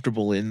that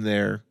comfortable in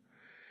there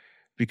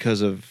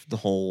because of the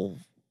whole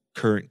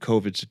current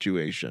COVID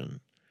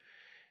situation.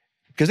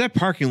 Because that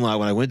parking lot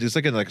when I went, it's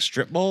like in like a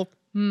strip mall.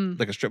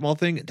 like a strip mall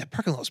thing. That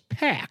parking lot was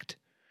packed.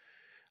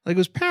 Like it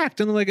was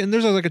packed, and and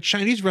there's like a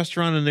Chinese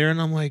restaurant in there,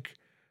 and I'm like,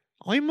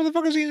 all you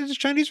motherfuckers eating at this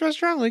Chinese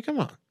restaurant? Like, come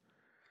on, what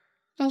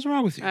the hell's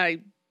wrong with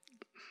you?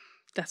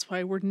 That's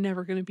why we're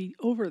never going to be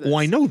over this. Well,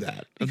 I know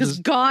that because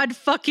God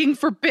fucking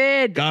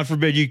forbid. God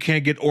forbid you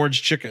can't get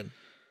orange chicken.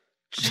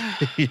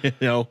 You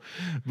know,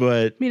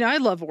 but I mean, I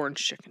love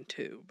orange chicken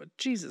too, but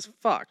Jesus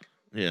fuck.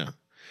 Yeah.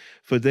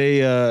 But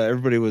they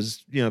everybody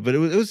was, but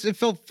it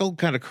felt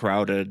kind of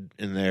crowded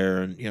in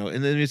there, and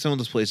and then some of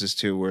those places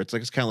too where it's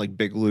kind of like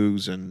Big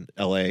Lou's in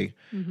LA or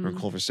in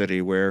Culver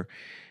City where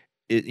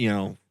it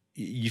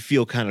you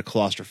feel kind of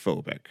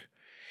claustrophobic.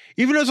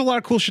 Even though there's a lot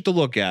of cool shit to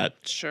look at,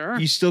 sure,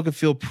 you still can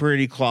feel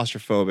pretty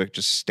claustrophobic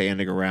just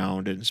standing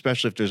around, and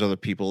especially if there's other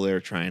people there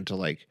trying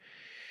to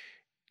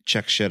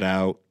check shit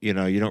out. You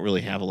don't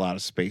really have a lot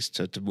of space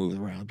to move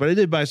around. But I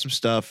did buy some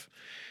stuff.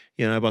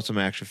 I bought some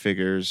action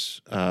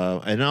figures,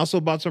 and I also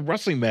bought some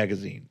wrestling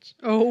magazines.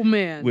 Oh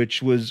man,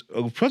 which was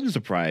a pleasant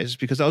surprise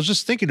because I was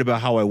just thinking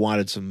about how I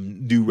wanted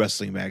some new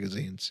wrestling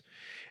magazines,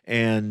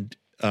 and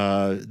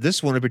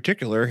this one in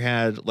particular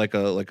had like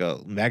a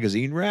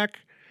magazine rack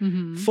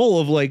full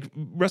of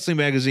wrestling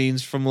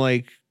magazines from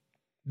the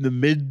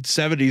mid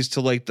 70s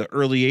to the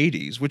early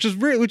 80s, which is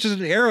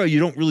an era you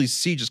don't really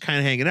see just kind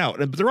of hanging out,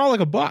 but they're all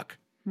 $1.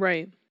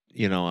 Right.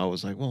 I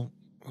was like, well,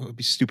 it would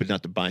be stupid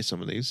not to buy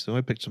some of these, so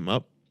I picked some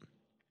up.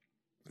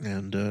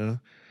 And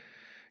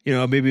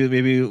maybe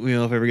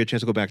if I ever get a chance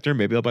to go back there,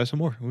 maybe I'll buy some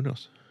more. Who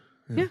knows?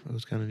 Yeah. It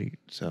was kind of neat.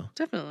 So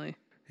definitely.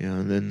 Yeah,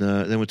 and then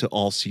went to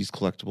All Seas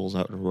Collectibles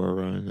out in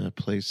Aurora, and that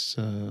place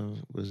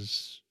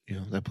was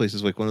that place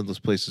is one of those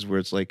places where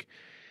it's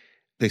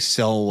they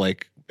sell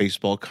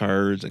baseball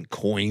cards and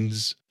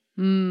coins.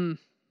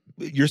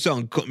 You're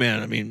selling,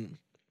 man. I mean,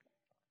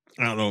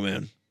 I don't know,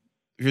 man.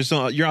 If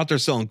you're out there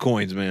selling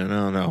coins, man. I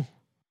don't know.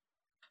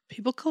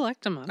 People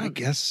collect them. I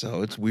guess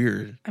so. It's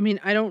weird. I mean,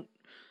 I don't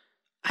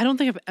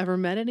think I've ever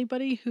met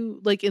anybody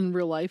who in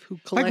real life who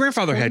collects. My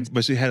grandfather coins.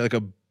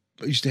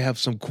 used to have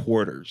some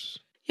quarters.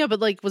 Yeah, but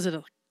was it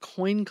a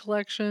coin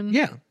collection?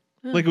 Yeah.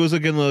 Oh. It was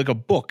in a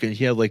book, and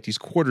he had these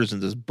quarters in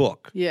this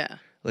book. Yeah.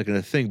 In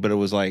a thing, but it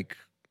was I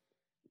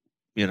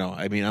mean,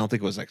 I don't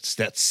think it was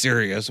that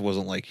serious. It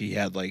wasn't he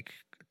had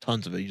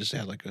tons of it. He just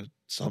had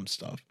some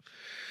stuff.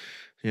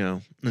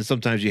 And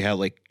sometimes you have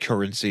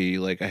currency.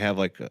 I have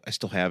I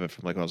still have it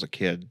from when I was a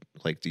kid.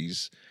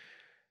 These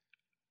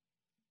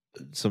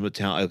some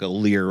Italian, a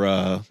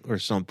lira or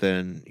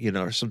something,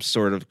 or some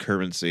sort of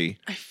currency.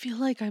 I feel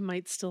like I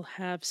might still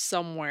have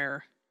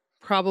somewhere,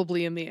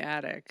 probably in the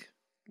attic.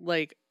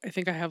 I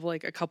think I have a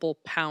couple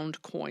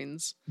pound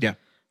coins. Yeah.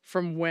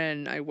 From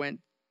when I went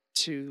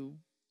to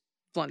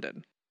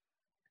London.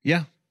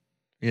 Yeah.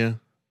 Yeah.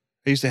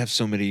 I used to have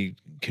so many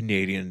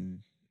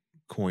Canadian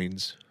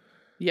coins.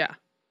 Yeah.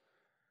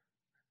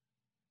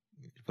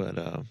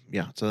 But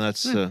yeah, so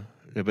that's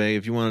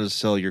if you wanted to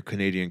sell your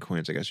Canadian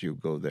coins, I guess you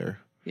would go there.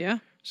 Yeah.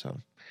 So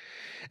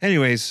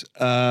anyways,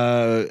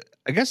 I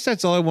guess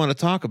that's all I want to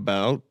talk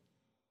about.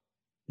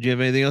 Do you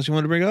have anything else you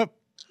want to bring up?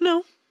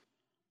 No.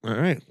 All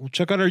right. Well,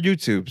 check out our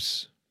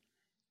YouTubes.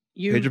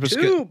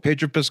 YouTube.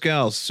 Pedro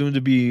Pascal, soon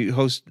to be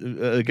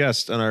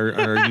guest on our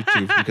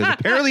YouTube because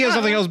apparently he has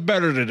something else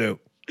better to do.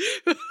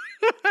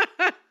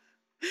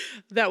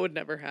 That would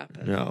never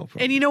happen. No.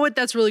 Probably. And you know what?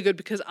 That's really good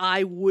because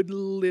I would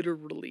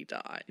literally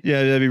die.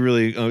 Yeah, that'd be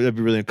really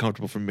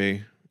uncomfortable for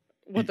me.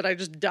 What, that I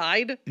just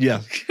died?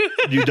 Yeah.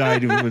 You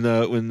died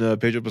when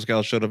Pedro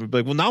Pascal showed up and be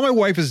like, well, now my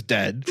wife is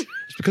dead.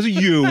 It's because of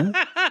you.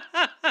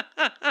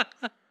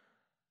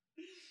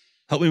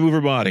 Help me move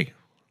her body.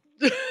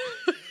 You're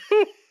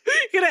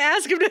going to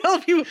ask him to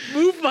help you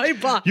move my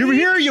body. You're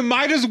here, you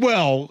might as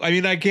well. I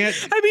mean, I can't.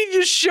 I mean,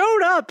 you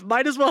showed up.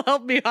 Might as well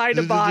help me hide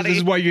a body. This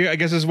is why I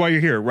guess this is why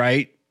you're here,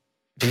 right?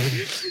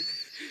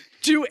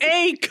 To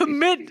A,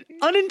 commit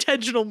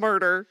unintentional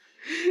murder,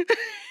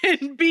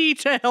 and B,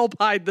 to help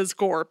hide this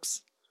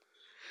corpse.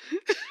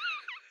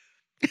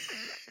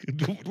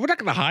 We're not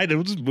going to hide it.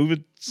 We'll just move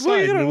it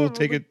aside and we'll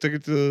take it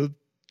to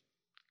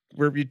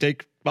wherever you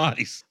take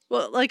bodies.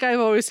 Well, like I've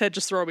always said,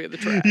 just throw me in the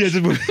trash. Yeah,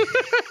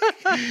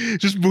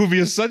 just move me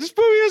aside. Just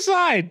move me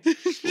aside.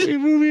 Throw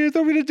me in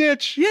the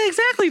ditch. Yeah,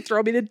 exactly.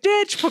 Throw me in the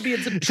ditch. Put me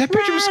in some trash. Is that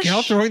Pedro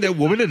Pascal throwing that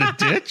woman in a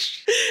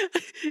ditch?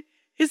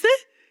 Is that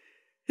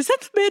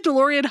the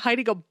Mandalorian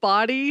hiding a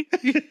body?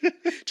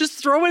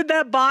 Just throwing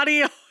that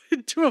body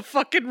into a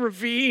fucking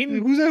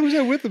ravine. Who's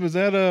that with him? Is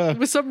that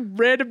with some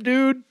random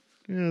dude?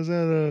 Yeah, is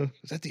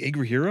that the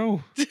Angry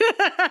Hero? Is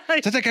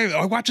that guy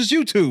who watches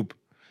YouTube?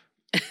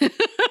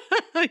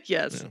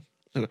 Yes.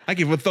 Yeah. I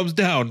give him a thumbs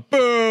down.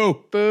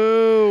 Boo!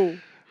 Boo!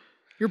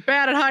 You're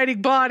bad at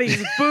hiding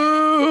bodies.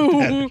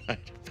 Boo!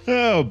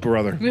 Oh,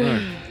 brother. All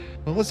right.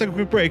 Well, let's take a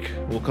quick break.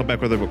 We'll come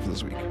back with our book for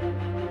this week.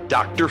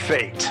 Dr.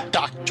 Fate.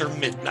 Dr.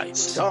 Midnight.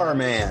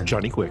 Starman.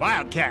 Johnny Quick.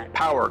 Wildcat.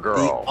 Power The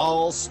Girl.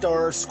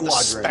 All-Star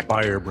Squadron.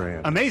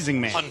 Firebrand. Amazing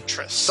Man.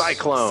 Huntress.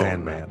 Cyclone.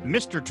 Sandman.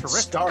 Mr.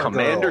 Terrific. Stargirl.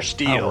 Commander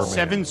Steel.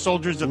 Seven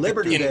Soldiers of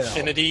Liberty Bell.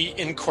 Infinity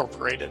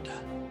Incorporated.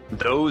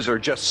 Those are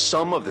just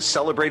some of the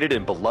celebrated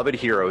and beloved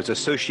heroes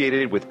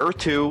associated with Earth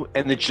 2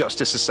 and the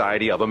Justice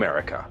Society of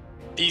America.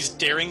 These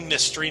daring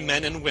mystery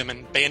men and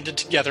women banded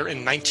together in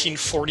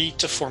 1940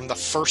 to form the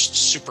first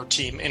super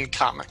team in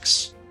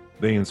comics.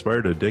 They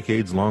inspired a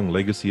decades-long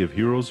legacy of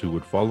heroes who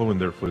would follow in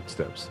their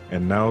footsteps,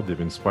 and now they've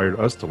inspired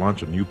us to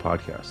launch a new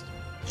podcast.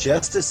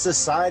 Justice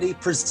Society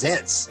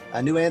presents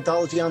a new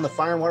anthology on the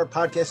Fire and Water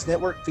Podcast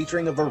Network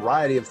featuring a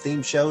variety of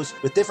theme shows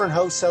with different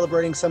hosts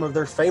celebrating some of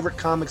their favorite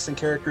comics and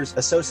characters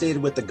associated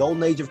with the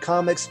Golden Age of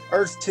Comics,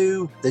 Earth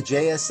 2, the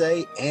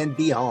JSA, and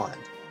beyond.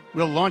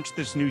 We'll launch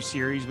this new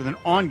series with an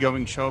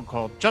ongoing show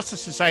called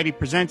Justice Society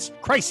Presents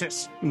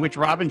Crisis, in which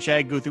Rob and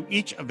Shag go through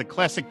each of the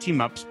classic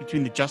team-ups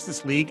between the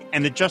Justice League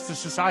and the Justice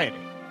Society.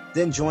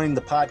 Then joining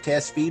the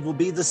podcast feed will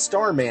be the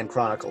Starman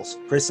Chronicles.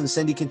 Chris and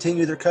Cindy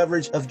continue their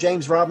coverage of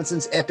James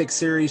Robinson's epic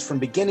series from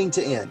beginning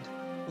to end.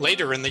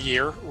 Later in the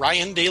year,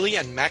 Ryan Daly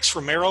and Max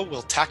Romero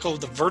will tackle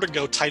the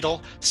Vertigo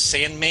title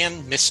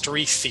Sandman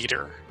Mystery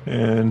Theater.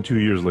 And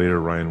 2 years later,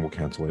 Ryan will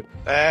cancel it.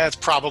 That's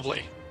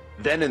probably.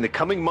 Then in the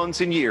coming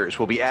months and years,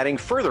 we'll be adding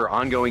further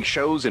ongoing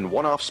shows and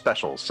one-off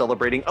specials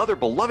celebrating other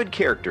beloved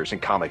characters in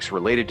comics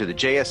related to the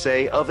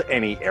JSA of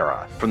any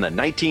era, from the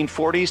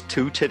 1940s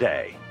to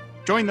today.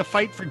 Join the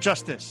fight for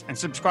justice and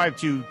subscribe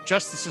to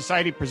Justice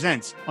Society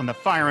Presents on the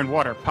Fire and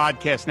Water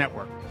Podcast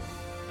Network.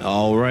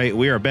 All right,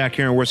 we are back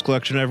here in Worst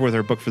Collection Ever with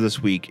our book for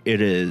this week.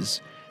 It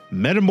is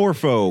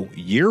Metamorpho,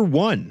 Year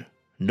 1,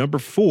 number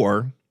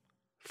 4,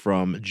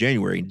 from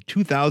January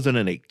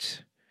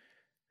 2008.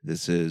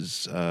 This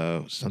is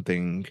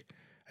something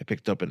I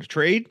picked up in a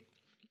trade.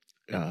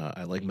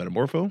 I like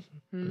Metamorpho,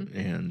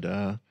 and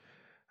I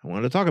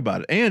wanted to talk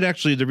about it. And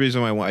actually, the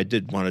reason why I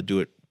did want to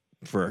do it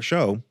for our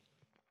show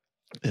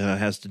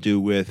has to do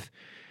with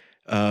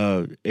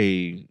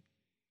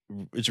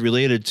it's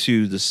related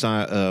to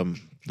the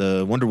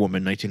Wonder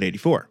Woman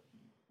 1984.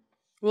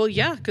 Well,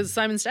 yeah, because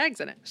Simon Stagg's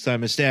in it.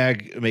 Simon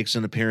Stagg makes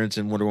an appearance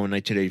in Wonder Woman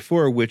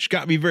 1984, which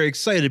got me very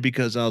excited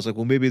because I was like,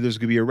 well, maybe there's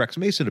going to be a Rex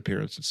Mason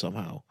appearance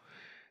somehow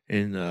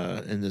in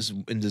this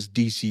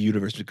DC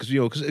universe,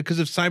 because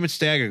if Simon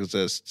Stagg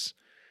exists,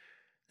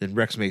 then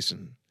Rex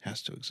Mason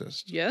has to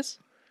exist. Yes.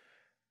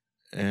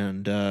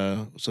 And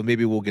so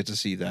maybe we'll get to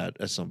see that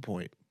at some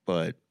point,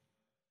 but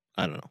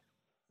I don't know.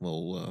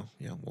 We'll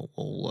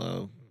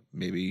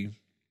maybe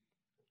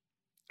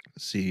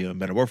see a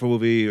Metamorpho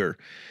movie or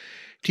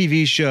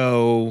TV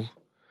show,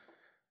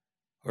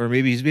 or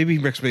maybe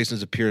Rex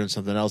Mason's appeared in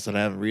something else that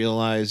I haven't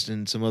realized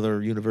in some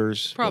other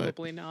universe.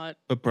 Probably not.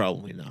 But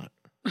probably not.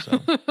 So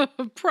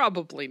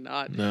probably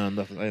not. No,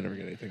 nothing. I never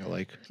get anything I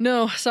like.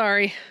 No,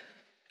 sorry.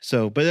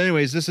 So, but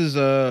anyways, this is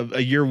a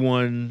year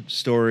 1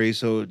 story.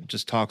 So it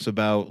just talks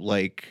about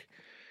like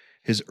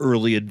his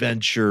early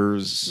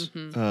adventures,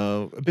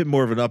 a bit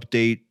more of an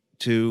update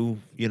too,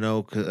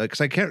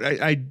 because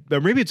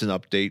maybe it's an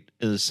update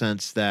in the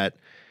sense that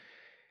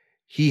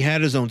he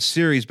had his own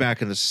series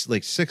back in the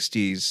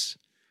 60s,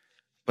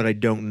 but I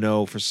don't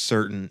know for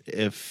certain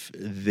if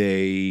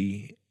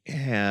they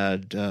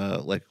had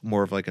like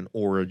more of like an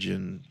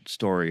origin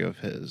story of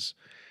his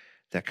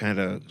that kind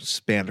of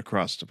spanned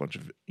across a bunch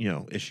of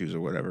issues or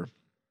whatever.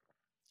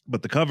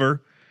 But the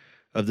cover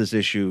of this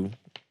issue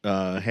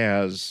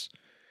has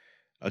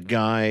a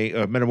guy,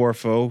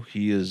 Metamorpho.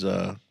 He is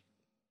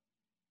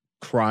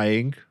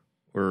crying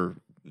or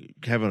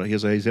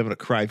he's having a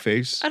cry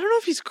face. I don't know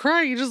if he's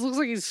crying. He just looks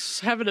like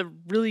he's having a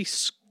really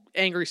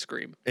angry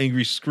scream.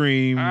 Angry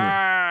scream.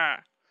 Ah.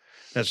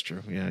 That's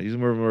true. Yeah, he's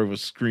more of a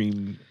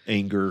scream,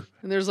 anger.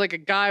 And there's like a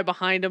guy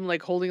behind him,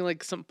 like holding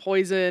like some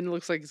poison.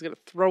 Looks like he's gonna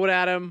throw it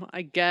at him,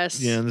 I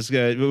guess. Yeah, and this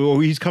guy,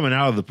 he's coming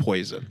out of the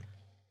poison.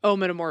 Oh,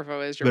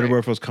 Metamorpho is.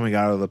 Metamorpho's coming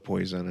out of the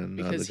poison, and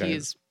because the guy,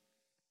 he's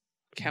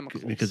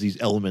chemicals. Because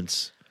he's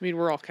elements. I mean,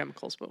 we're all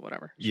chemicals, but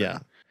whatever. Sure. Yeah,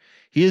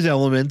 he is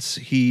elements.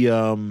 He,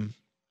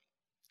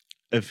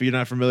 if you're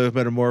not familiar with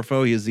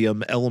Metamorpho, he is the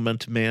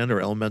element man or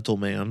elemental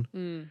man.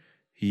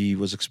 He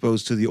was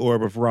exposed to the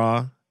orb of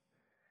Ra.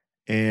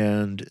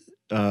 And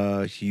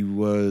he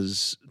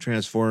was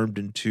transformed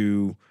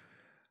into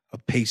a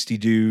pasty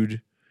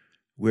dude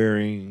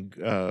wearing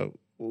the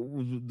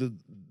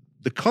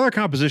color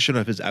composition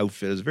of his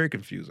outfit is very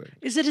confusing.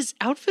 Is it his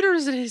outfit or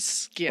is it his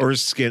skin? Or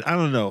his skin? I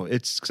don't know.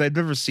 It's because I've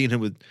never seen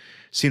him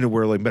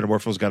where like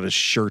Metamorpho's got his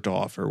shirt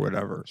off or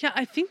whatever. Yeah,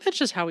 I think that's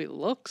just how he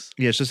looks.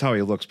 Yeah, it's just how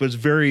he looks, but it's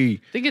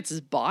very. I think it's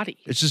his body.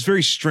 It's just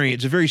very strange.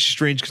 It's very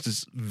strange because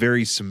it's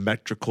very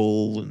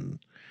symmetrical and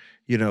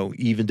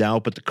evened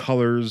out, but the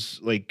colors,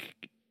 like,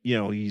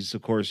 he's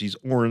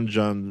orange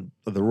on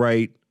the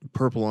right,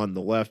 purple on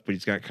the left, but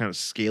he's got kind of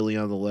scaly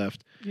on the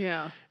left.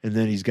 Yeah. And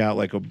then he's got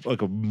like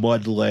a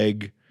mud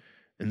leg,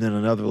 and then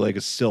another leg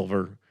is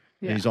silver.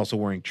 Yeah. And he's also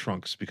wearing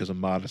trunks because of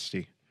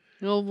modesty.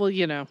 Well,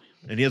 And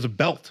he has a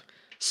belt.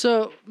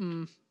 So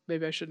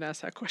maybe I shouldn't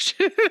ask that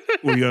question.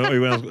 Well,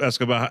 you want to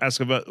ask about?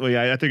 Well,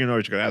 yeah, I think I know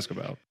what you're going to ask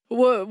about.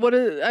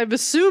 I'm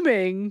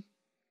assuming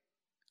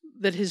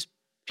that his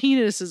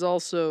penis is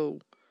also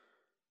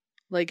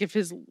Like if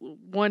his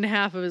one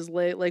half of his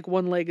leg, like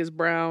one leg is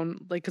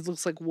brown, like it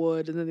looks like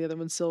wood, and then the other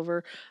one's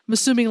silver. I'm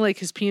assuming like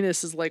his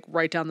penis is like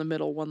right down the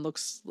middle. One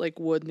looks like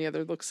wood, and the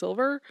other looks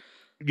silver.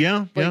 Yeah,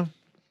 Like- yeah.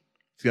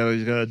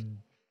 He's got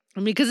I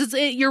mean, because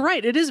you're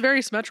right. It is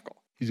very symmetrical.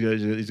 he's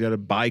got a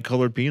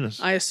bicolored penis.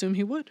 I assume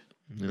he would.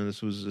 You know,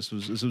 this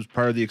was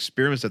part of the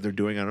experiments that they're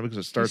doing on him because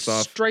it starts He's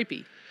off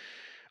stripy.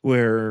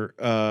 where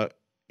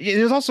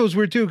it's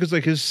weird too because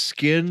like his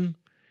skin,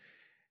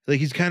 like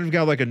he's kind of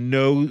got like a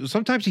nose.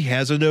 Sometimes he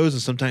has a nose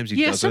and sometimes he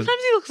Yeah, doesn't.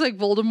 sometimes he looks like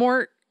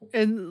Voldemort.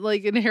 And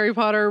like in Harry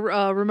Potter,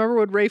 remember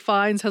when Ray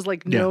Fiennes has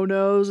like no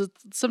nose? It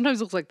sometimes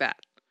looks like that.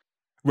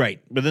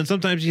 Right, but then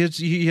sometimes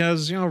he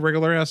has a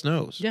regular ass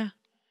nose. Yeah.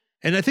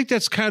 And I think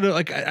that's kind of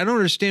like I don't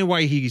understand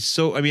why he's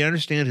so. I mean, I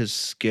understand his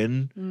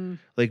skin,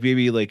 like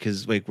maybe like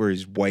his like where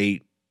he's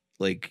white,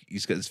 like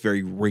he's got this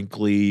very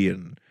wrinkly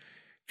and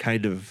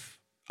kind of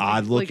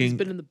odd Like he's looking.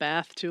 been in the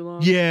bath too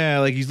long. Yeah,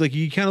 like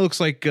he kind of looks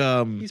like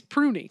He's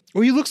pruny.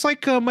 well, he looks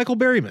like Michael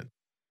Berryman.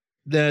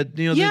 That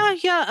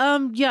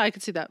Yeah, I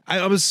could see that.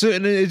 I was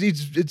certain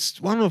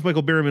it's. Well, I don't know if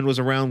Michael Berryman was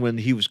around when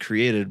he was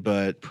created,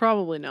 but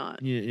Probably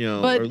not. you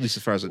know, But or at least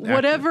as far as an actor.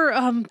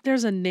 Whatever.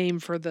 There's a name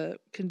for the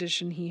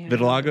condition he has.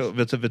 Vitiligo,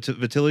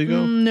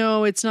 vitiligo.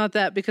 No, it's not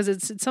that because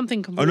it's something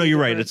Oh completely no, you're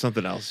right. different. It's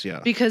something else.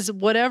 Yeah. Because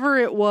whatever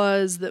it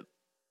was that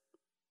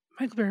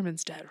Michael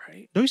Berryman's dead,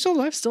 right? No, he's still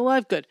alive. Still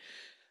alive. Good.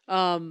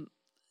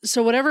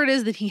 So whatever it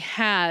is that he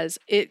has,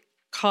 it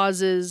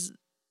causes.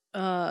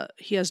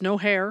 He has no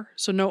hair,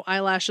 so no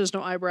eyelashes,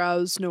 no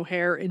eyebrows, no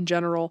hair in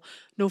general,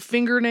 no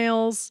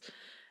fingernails,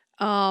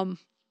 and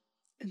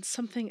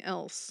something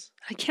else.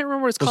 I can't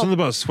remember what it's called. Something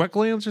about sweat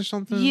glands or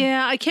something.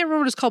 Yeah, I can't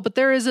remember what it's called, but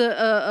there is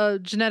a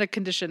genetic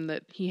condition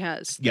that he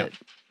has Yeah. that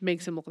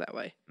makes him look that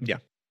way. Yeah.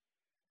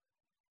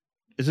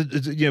 Is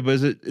it? Yeah, but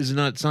is it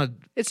not? It's not.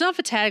 It's not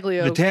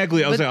Vitaglio.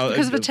 Vitaglio, I was like,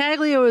 because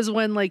Vitaglio is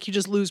when like you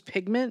just lose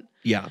pigment,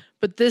 Yeah.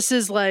 but this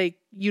is like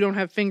you don't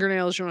have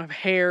fingernails, you don't have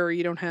hair,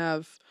 you don't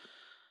have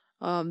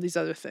these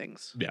other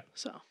things. Yeah.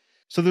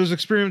 So there's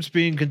experiments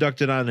being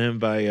conducted on him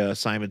by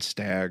Simon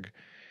Stagg,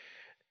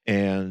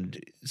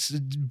 and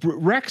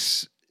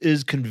Rex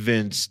is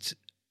convinced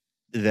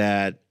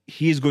that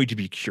he is going to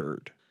be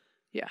cured.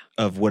 Yeah.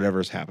 Of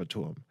whatever's happened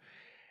to him,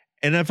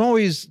 and I've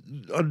always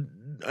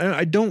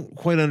I don't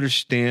quite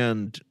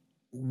understand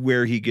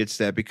where he gets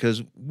that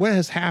because what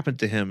has happened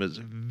to him is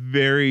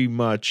very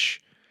much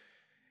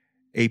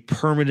a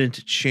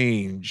permanent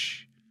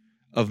change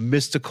of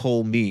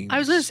mystical means. I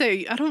was going to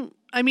say,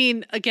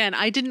 again,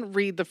 I didn't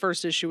read the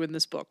first issue in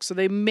this book, so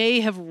they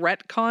may have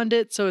retconned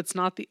it, so it's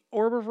not the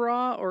Orb of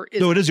Ra, or is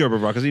No, it is the Orb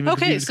of Ra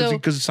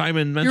because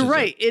Simon mentions you're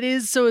right. it. It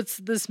is. So it's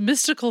this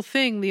mystical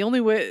thing. The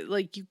only way,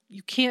 like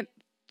you can't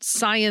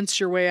science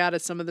your way out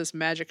of some of this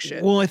magic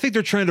shit. Well, I think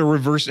they're trying to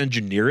reverse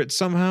engineer it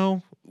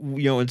somehow,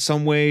 in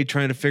some way,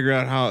 trying to figure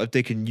out how if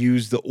they can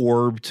use the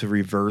orb to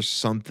reverse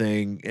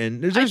something.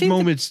 And there's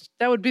moments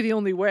that would be the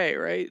only way,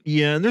 right?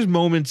 Yeah, and there's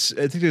moments.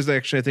 I think there's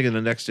actually, in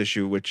the next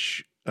issue,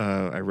 which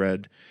I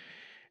read,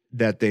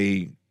 that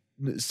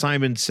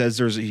Simon says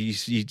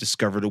he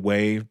discovered a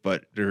way,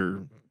 but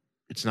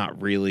it's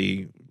not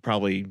really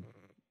probably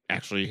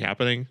actually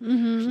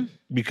happening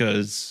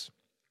because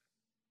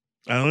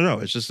I don't know.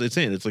 It's just it's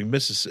like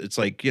it's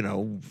like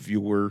if you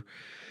were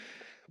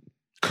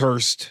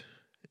cursed,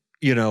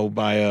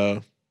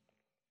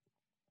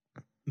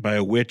 by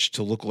a witch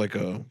to look like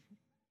a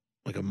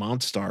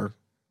monster,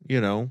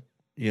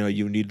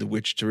 you need the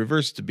witch to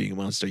reverse to being a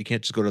monster. You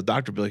can't just go to the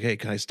doctor and be like, hey,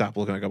 can I stop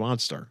looking like a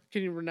monster?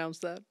 Can you renounce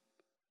that?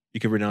 You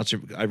can renounce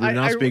I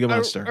renounce being a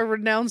monster. I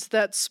renounce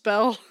that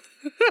spell.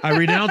 I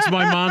renounce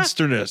my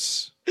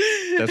monsterness.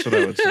 That's what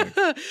I would say.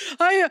 The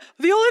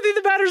only thing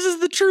that matters is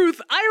the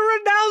truth. I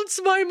renounce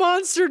my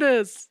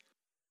monsterness.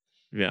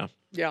 Yeah.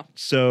 Yeah.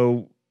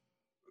 So,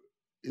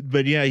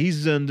 but yeah,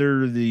 he's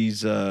under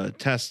these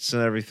tests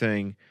and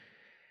everything,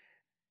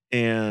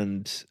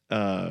 and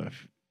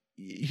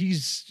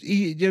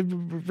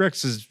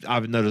Rex is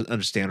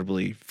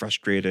understandably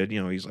frustrated.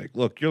 He's like,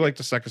 "Look, you're like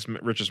the second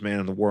richest man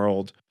in the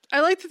world." I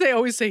like that they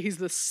always say he's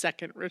the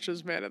second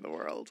richest man in the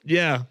world.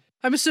 Yeah.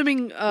 I'm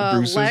assuming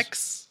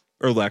Lex.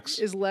 Or Lex.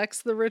 Is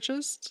Lex the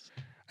richest?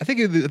 I think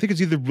it's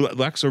either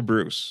Lex or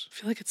Bruce. I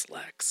feel like it's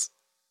Lex.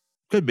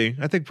 Could be.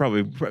 I think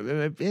probably.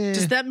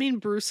 Does that mean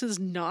Bruce is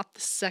not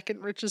the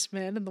second richest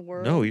man in the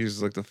world? No,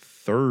 he's like the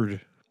third.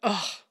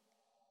 Ugh.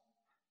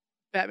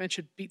 Batman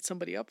should beat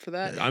somebody up for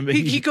that. I mean,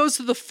 he goes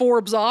to the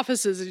Forbes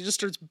offices and he just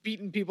starts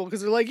beating people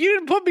because they're like, you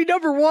didn't put me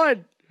number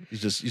one.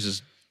 He's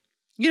just.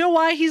 You know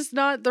why he's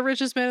not the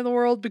richest man in the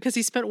world? Because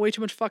he spent way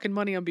too much fucking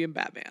money on being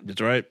Batman.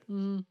 That's right.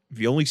 If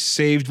you only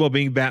saved while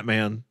being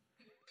Batman,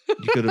 you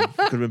could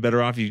have been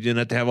better off. You didn't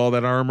have to have all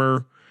that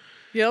armor.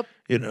 Yep.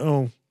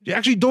 You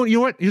actually don't. You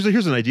know what?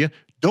 Here's an idea.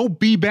 Don't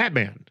be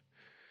Batman.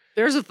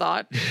 There's a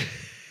thought.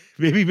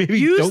 maybe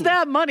use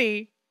that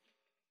money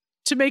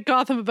to make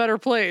Gotham a better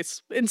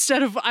place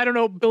instead of, I don't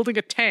know, building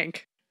a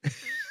tank.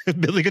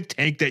 Building a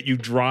tank that you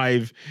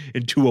drive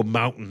into a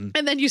mountain.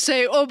 And then you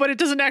say, oh, but it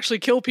doesn't actually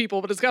kill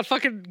people, but it's got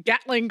fucking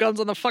Gatling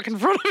guns on the fucking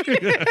front of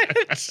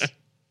it.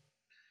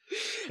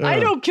 I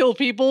don't kill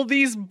people.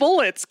 These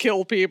bullets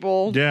kill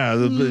people. Yeah,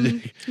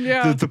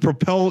 Yeah.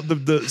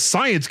 the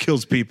science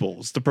kills people.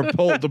 It's the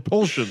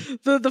propulsion.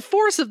 The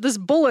force of this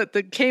bullet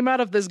that came out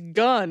of this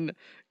gun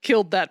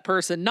killed that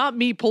person, not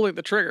me pulling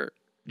the trigger.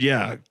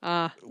 Yeah,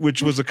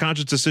 which was a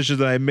conscious decision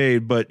that I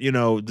made. But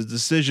the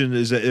decision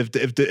is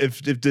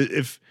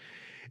that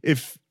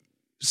if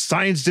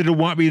science didn't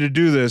want me to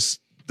do this,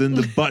 then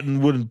the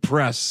button wouldn't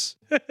press.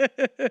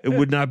 It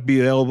would not be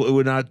available. It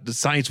would not. The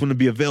science wouldn't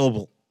be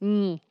available.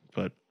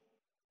 But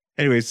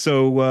anyway,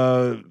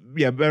 so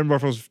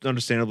Metamorpho's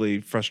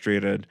understandably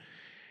frustrated,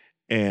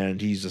 and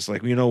he's just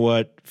like, you know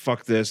what?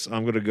 Fuck this.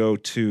 I'm gonna go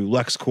to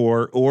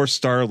LexCorp or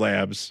Star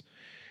Labs.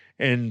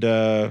 And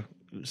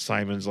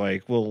Simon's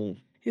like, well,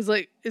 he's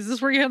like, is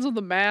this where he hands him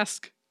the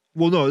mask?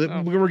 Well,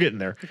 no, we're getting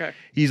there. Okay.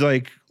 He's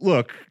like,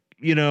 look,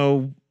 you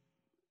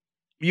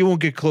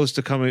won't get close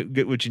to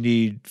get what you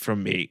need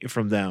from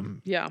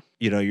them. Yeah.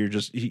 You're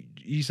just,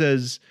 he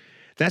says,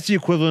 that's the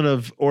equivalent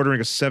of ordering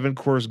a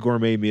 7-course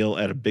gourmet meal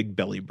at a Big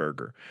Belly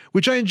Burger,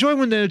 which I enjoy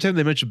when anytime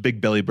they mention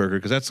Big Belly Burger,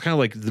 because that's kind of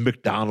like the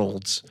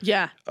McDonald's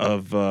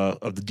of the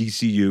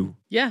DCU.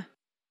 Yeah.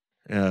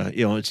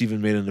 It's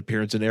even made an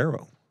appearance in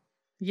Arrow.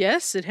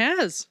 Yes, it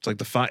has. It's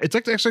like I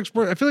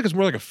feel like it's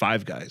more like a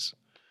Five Guys.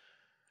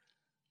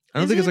 I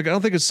don't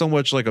think it's so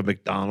much like a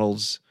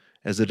McDonald's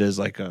as it is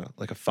like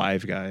a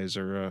Five Guys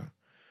or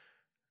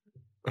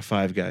a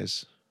Five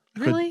Guys.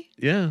 Really?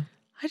 Yeah.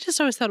 I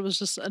just always thought it was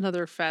just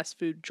another fast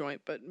food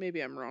joint, but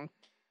maybe I'm wrong.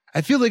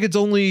 I feel like it's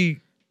only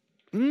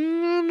I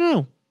don't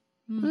know.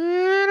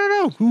 I don't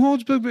know. Who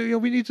owns Big Belly?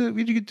 We need to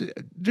get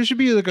there should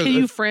be like Can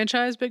you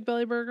franchise Big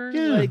Belly Burger?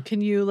 Yeah.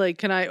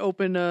 Can I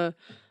open a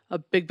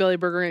Big Belly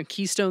Burger in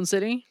Keystone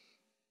City?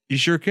 You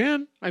sure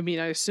can. I mean,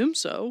 I assume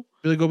so.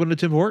 Really go open to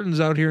Tim Hortons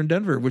out here in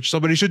Denver, which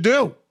somebody should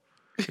do.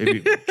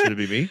 Maybe should it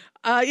be me?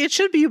 It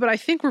should be you, but I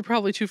think we're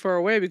probably too far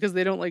away because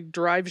they don't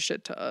drive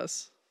shit to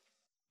us.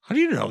 How do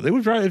you know? They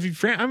would probably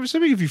I'm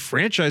assuming if you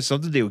franchise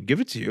something, they would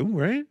give it to you,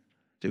 right?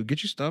 They would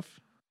get you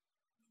stuff.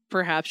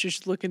 Perhaps you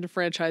should look into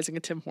franchising a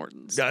Tim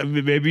Hortons.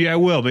 Maybe I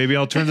will. Maybe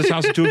I'll turn this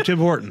house into a Tim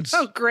Hortons.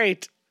 Oh,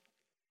 great.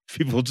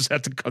 People just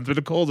have to come through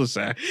the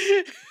cul-de-sac.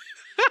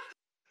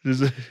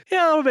 Yeah,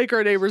 that'll make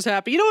our neighbors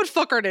happy. You know what?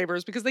 Fuck our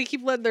neighbors because they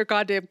keep letting their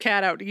goddamn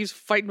cat out. He's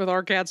fighting with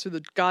our cats through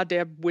the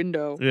goddamn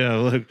window. Yeah,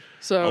 look.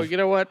 So you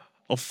know what?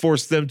 I'll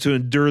force them to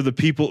endure the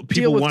people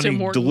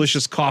wanting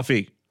delicious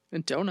coffee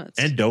and donuts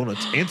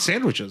and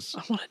sandwiches.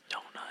 I want a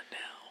donut now.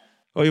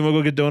 Oh, you want to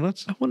go get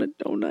donuts? I want a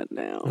donut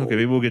now. Okay,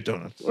 maybe we'll get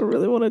donuts. I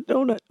really want a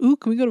donut. Ooh,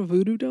 can we go to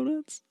Voodoo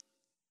Donuts?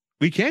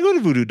 We can go to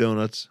Voodoo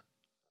Donuts.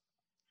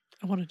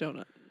 I want a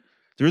donut.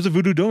 There is a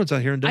Voodoo Donuts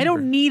out here in Denver. I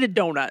don't need a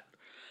donut.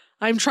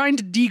 I'm trying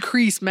to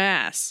decrease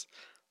mass,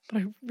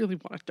 but I really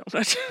want a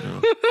donut.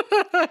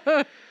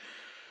 Oh.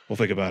 We'll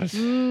think about it.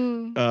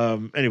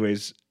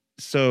 Anyways,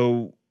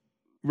 so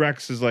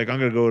Rex is like, I'm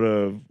going to go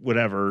to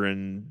whatever.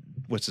 And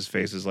what's his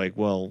face is like,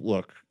 well,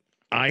 look,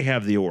 I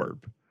have the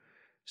orb.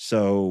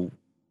 So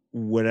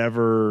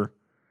whatever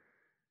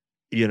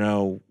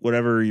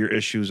your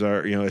issues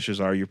are,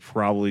 they're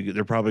probably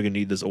going to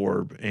need this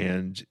orb.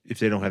 And if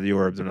they don't have the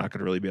orb, they're not going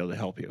to really be able to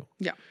help you.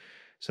 Yeah.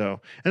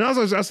 So, and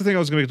also that's the thing I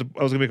was going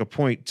to make a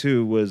point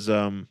too was,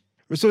 so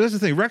that's the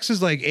thing. Rex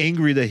is like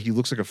angry that he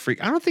looks like a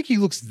freak. I don't think he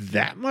looks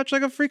that much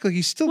like a freak. Like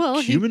he's still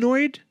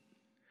humanoid.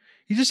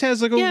 He just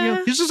has like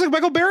he's just like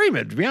Michael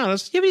Berryman, to be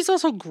honest. Yeah, but he's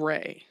also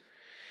gray.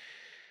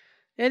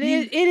 And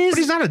it is. But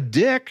he's not a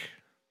dick.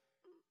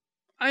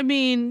 I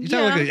mean, he's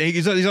not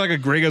like a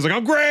gray guy. He's like,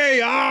 I'm gray.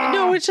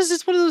 No,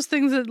 it's one of those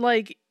things that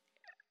like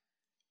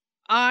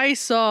I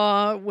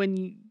saw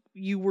when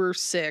you were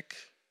sick.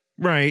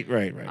 Right.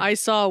 I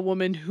saw a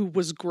woman who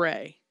was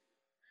gray.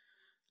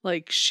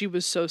 Like she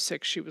was so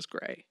sick, she was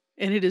gray.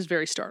 And it is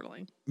very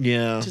startling.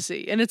 Yeah. To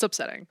see. And it's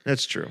upsetting.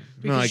 That's true.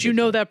 Because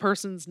that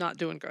person's not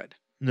doing good.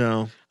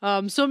 No.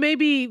 So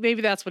maybe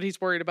that's what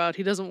he's worried about.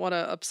 He doesn't want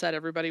to upset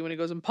everybody when he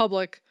goes in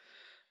public.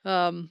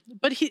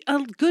 But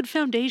a good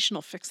foundation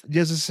will fix it.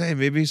 Yes, to say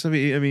maybe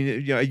somebody. I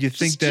mean, you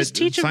think that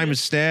Simon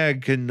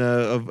Stagg can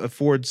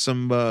afford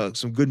some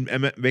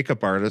good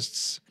makeup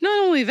artists.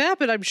 Not only that,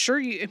 but I'm sure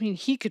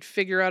he could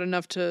figure out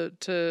enough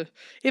to.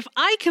 If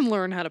I can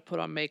learn how to put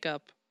on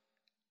makeup,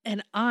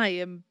 and I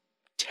am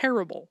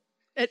terrible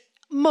at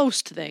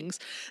most things,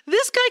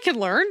 this guy can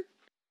learn.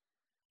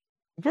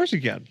 Of course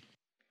he can.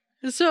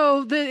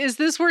 So is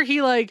this where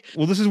he like?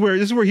 Well, this is where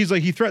he's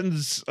like he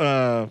threatens.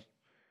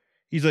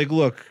 He's like,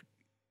 look,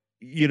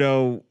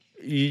 you're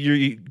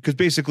because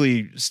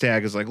basically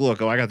Stagg is like,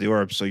 look, I got the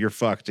orb, so you're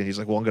fucked. And he's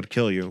like, well, I'm going to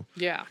kill you.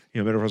 Yeah.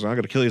 Metamorphosis, I'm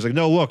going to kill you. He's like,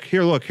 no, look,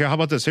 how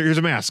about this? Here's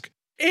a mask.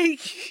 And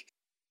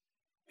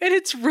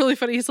it's really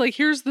funny. He's like,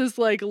 here's this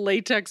like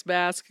latex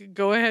mask.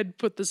 Go ahead,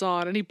 put this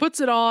on. And he puts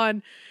it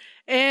on.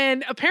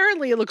 And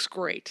apparently it looks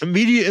great.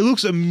 It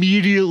looks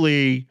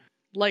immediately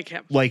like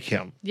him.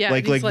 Yeah.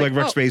 Like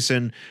Rex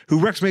Mason, who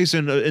Rex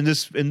Mason in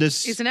this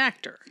he's an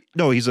actor.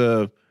 No, he's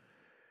a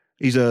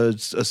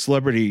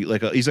celebrity,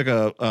 he's like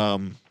a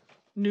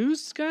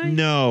news guy?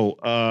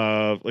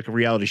 No, like a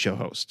reality show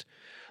host.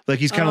 Like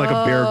he's kind of like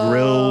a Bear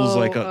Grylls,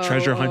 like a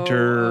treasure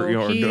hunter,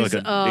 or He's,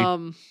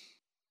 like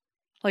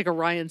like a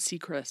Ryan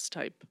Seacrest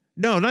type.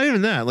 no, not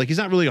even that. Like he's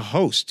not really a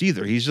host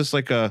either. He's just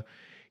like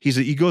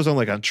he goes on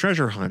like on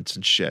treasure hunts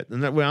and shit.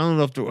 And that way, I don't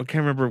know I can't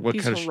remember what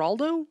He's kind of.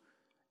 Geraldo?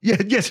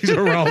 Yes, he's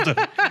Geraldo.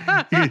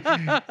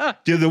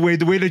 The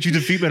way that you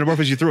defeat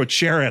Metamorphosis, you throw a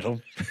chair at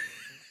him.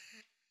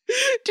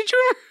 Did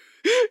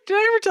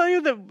I ever tell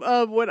you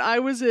that when I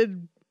was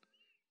in,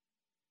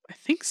 I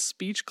think,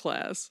 speech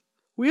class,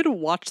 we had to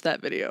watch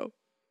that video.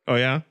 Oh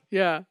yeah.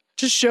 Yeah.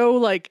 To show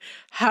like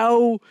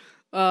how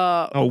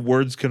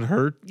words can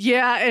hurt.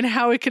 yeah, and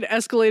how it can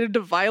escalate into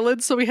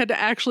violence. So we had to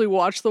actually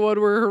watch the one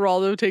where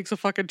Geraldo takes a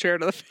fucking chair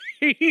to the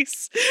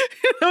face.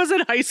 That was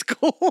in high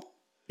school.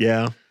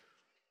 Yeah.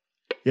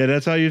 Yeah,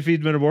 that's how you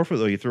defeat Metamorpho,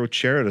 though. You throw a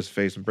chair at his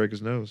face and break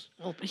his nose.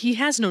 Well, he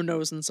has no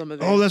nose in some of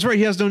these. Oh, that's right.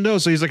 He has no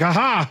nose, so he's like,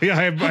 "Ha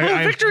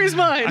victory's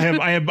mine.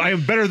 I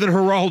am better than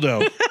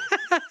Geraldo."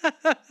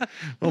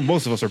 Well,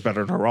 most of us are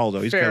better than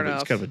Geraldo. He's Fair kind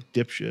of a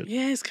dipshit.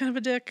 Yeah, he's kind of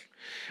a dick.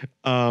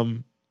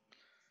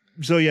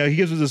 So yeah, he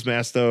gives us this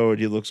mask though, and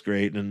he looks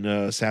great.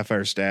 And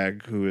Sapphire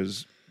Stagg, who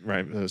is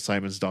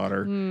Simon's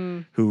daughter,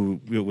 who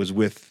was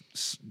with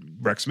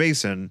Rex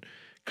Mason,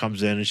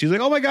 comes in and she's like,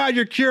 "Oh my God,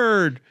 you're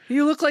cured!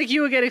 You look like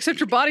you again, except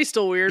your body's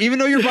still weird." Even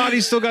though your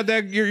body's still got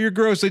that, you're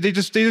gross. Like they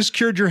just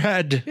cured your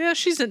head." Yeah,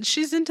 she's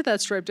into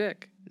that striped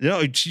dick.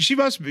 No, she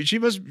must be. She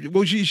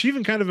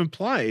even kind of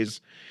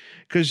implies,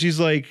 because she's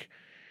like,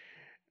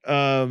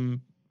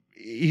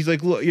 he's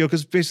like, look,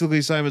 because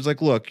basically Simon's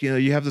like, look,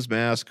 you have this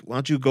mask. Why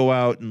don't you go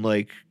out and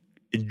like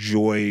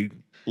enjoy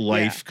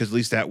life? Because at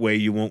least that way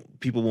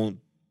people won't,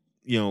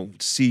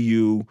 see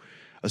you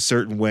a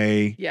certain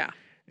way. Yeah.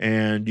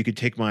 And you could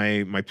take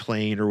my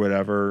plane or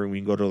whatever, and we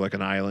can go to like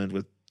an island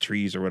with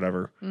trees or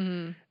whatever.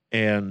 Mm-hmm.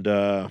 And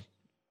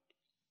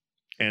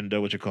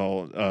what you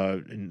call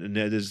and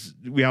that is,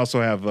 we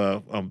also have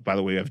by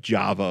the way, we have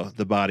Java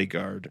the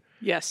bodyguard.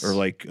 Yes. Or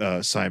like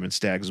Simon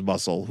Stagg's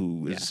muscle,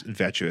 who is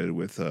infatuated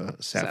with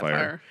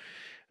Sapphire.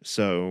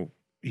 So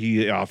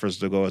he offers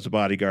to go as a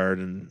bodyguard,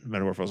 and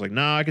Metamorpho's like,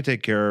 "Nah, I could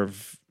take care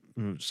of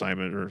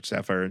Simon or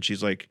Sapphire." And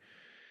she's like,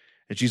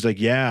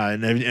 "Yeah,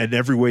 and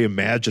every way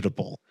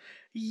imaginable."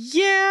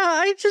 Yeah,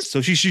 I just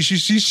so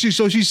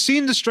she's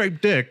seen the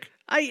striped dick.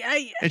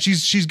 And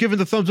she's given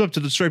the thumbs up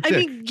to the striped dick. I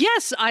mean,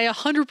 yes, I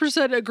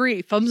 100%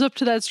 agree. Thumbs up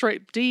to that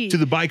striped D. To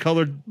the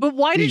bicolored. But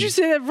why D. did you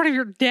say that in front of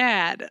your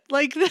dad?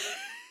 Like,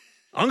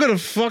 I'm gonna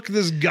fuck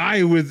this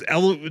guy who's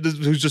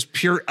just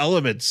pure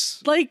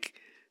elements. Like,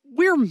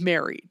 we're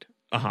married.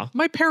 Uh-huh.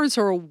 My parents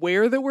are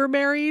aware that we're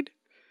married,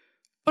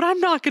 but I'm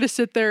not gonna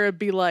sit there and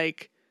be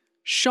like,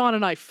 Sean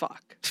and I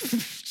fuck.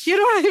 You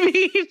know what I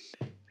mean?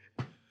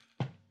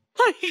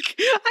 Like,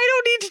 I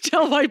don't need to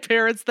tell my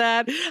parents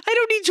that. I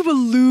don't need to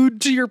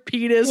allude to your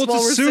penis while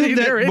we're sitting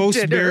there at most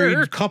dinner.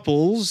 married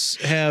couples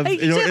have,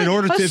 in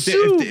order to,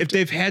 if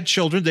they've had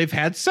children, they've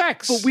had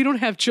sex. But we don't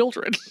have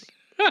children.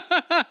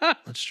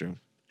 That's true.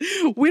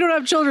 We don't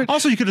have children.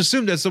 Also, you could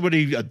assume that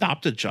somebody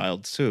adopted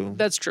child too.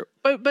 That's true.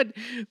 But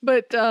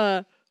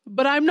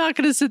I'm not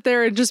going to sit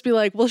there and just be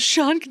like, well,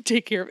 Sean can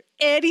take care of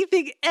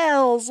anything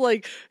else,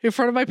 like in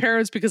front of my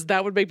parents, because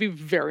that would make me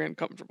very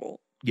uncomfortable.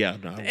 Yeah,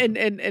 no.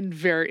 And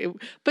very,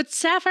 but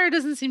Sapphire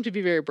doesn't seem to be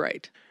very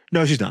bright.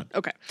 No, she's not.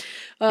 Okay.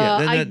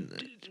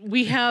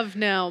 We have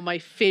now my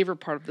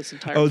favorite part of this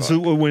entire book. book. So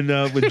when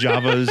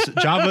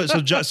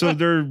so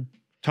they're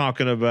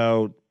talking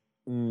about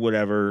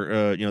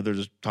whatever, they're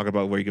just talking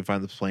about where you can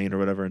find the plane or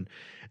whatever, and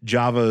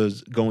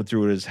Java's going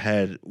through in his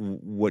head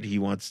what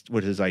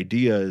his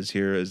idea is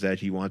here is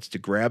that he wants to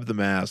grab the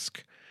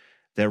mask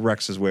that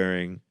Rex is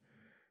wearing,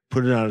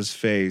 put it on his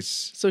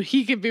face, so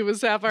he can be with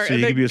Sapphire, so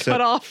and then cut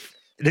off.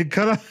 And then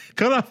cut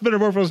off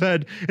Metamorpho's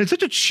head in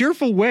such a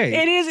cheerful way.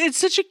 It is. It's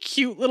such a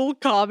cute little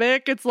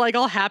comic. It's like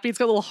all happy. It's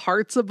got little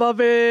hearts above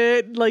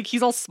it. Like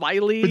he's all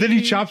smiley. But then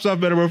he chops off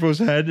Metamorpho's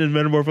head, and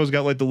Metamorpho's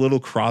got like the little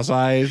cross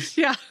eyes.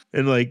 Yeah.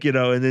 And like,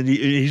 and then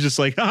he's just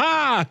like,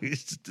 ha!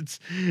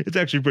 It's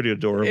actually pretty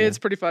adorable. It's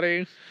pretty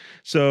funny.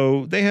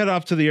 So they head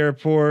off to the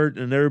airport,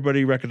 and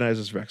everybody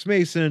recognizes Rex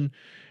Mason.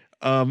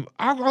 Although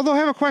I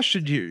have a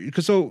question here,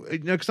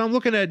 because I'm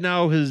looking at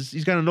now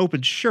he's got an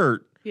open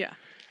shirt. Yeah.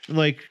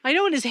 Like, I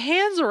know, and his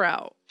hands are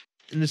out.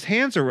 And his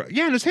hands are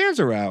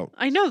out.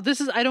 I know.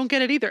 I don't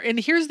get it either. And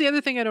here's the other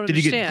thing I don't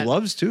understand. Did he get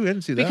gloves too? I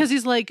didn't see that. Because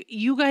he's like,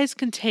 you guys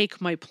can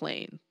take my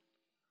plane.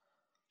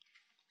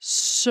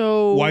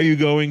 So why are you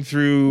going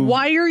through?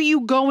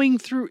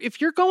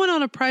 If you're going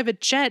on a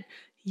private jet,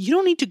 you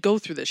don't need to go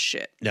through this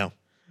shit. No.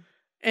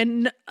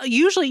 And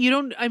usually you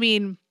don't, I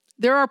mean,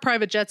 there are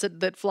private jets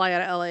that fly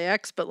out of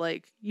LAX, but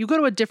like you go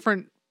to a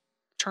different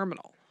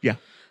terminal. Yeah.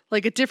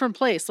 Like a different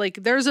place.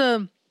 Like there's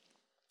a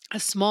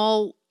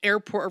small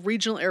airport, a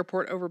regional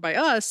airport over by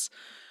us,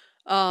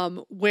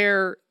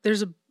 where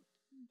there's a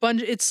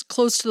bunch, it's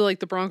close to like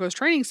the Broncos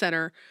training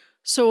center.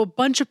 So a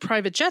bunch of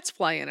private jets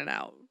fly in and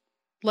out.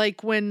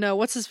 Like when,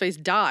 what's his face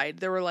died,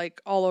 they were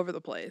like all over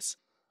the place.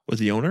 Was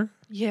the owner?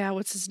 Yeah.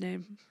 What's his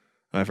name?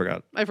 I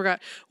forgot.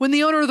 When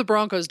the owner of the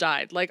Broncos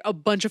died, like a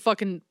bunch of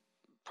fucking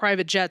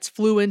private jets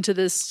flew into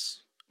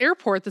this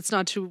airport that's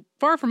not too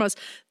far from us.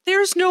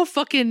 There's no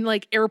fucking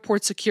like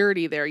airport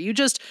security there. You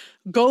just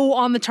go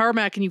on the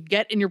tarmac and you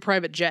get in your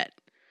private jet.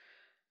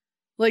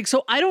 Like,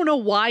 so I don't know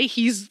why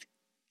he's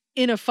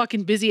in a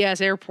fucking busy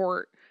ass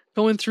airport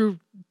going through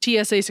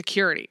TSA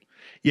security.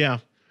 Yeah.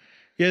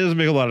 Yeah, it doesn't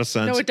make a lot of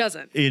sense. No, it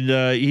doesn't. And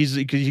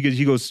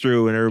he goes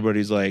through and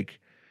everybody's like,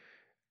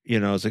 you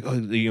know, it's like, oh,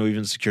 you know,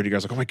 even the security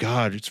guys like, oh my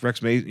God, it's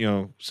Rex Mason, you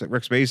know, it's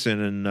Rex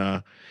Mason,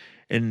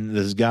 and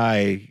this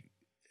guy,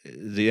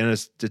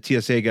 the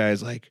TSA guy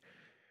is like,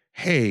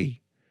 hey,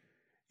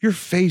 your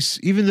face,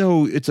 even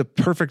though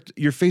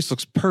your face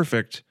looks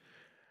perfect,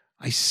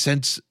 I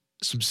sense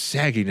some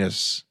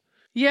sagginess.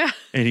 Yeah.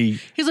 And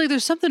he's like,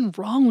 there's something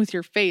wrong with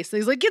your face. And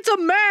he's like, it's a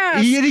mask.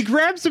 And he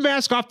grabs the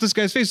mask off this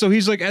guy's face. So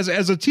he's like, as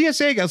a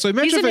TSA guy, so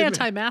imagine he's an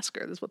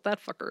anti-masker. That's what that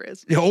fucker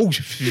is. Oh,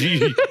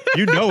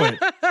 you know it.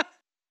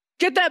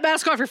 Get that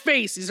mask off your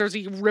face. He starts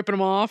ripping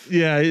them off.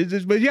 Yeah,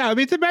 but yeah, I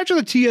mean, imagine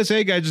the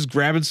TSA guy just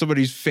grabbing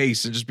somebody's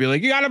face and just be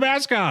like, you got a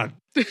mask on.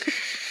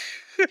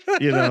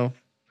 You know?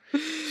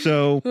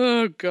 So.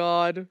 Oh,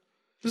 God.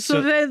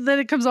 So then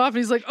it comes off and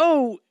he's like,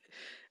 oh,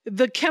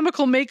 the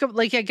chemical makeup,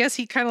 like, I guess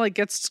he kind of like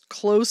gets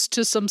close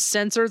to some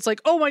sensor. It's like,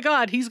 oh my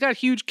God, he's got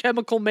huge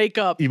chemical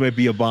makeup. He might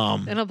be a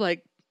bomb. And I'm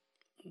like,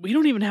 we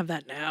don't even have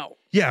that now.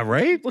 Yeah,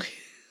 right?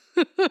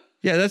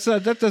 Yeah,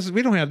 that doesn't,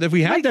 we don't have that. If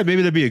we had that,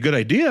 maybe that'd be a good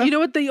idea. You know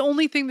what? The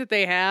only thing that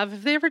they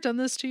have they ever done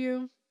this to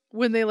you?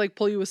 When they like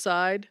pull you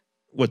aside?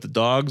 What, the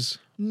dogs?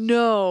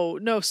 No.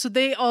 So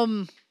they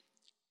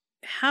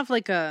have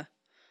like a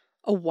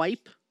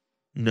wipe.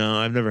 No,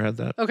 I've never had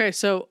that. Okay,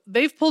 so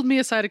they've pulled me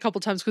aside a couple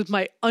times because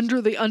the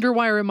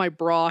underwire in my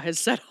bra has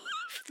set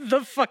off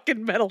the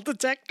fucking metal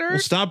detector. Well,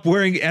 stop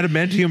wearing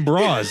adamantium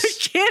bras. I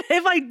can't.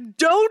 If I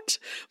don't,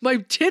 my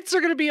tits are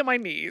going to be at my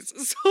knees.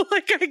 So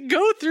like I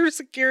go through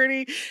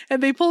security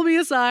and they pull me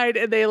aside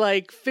and they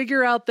like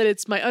figure out that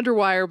it's my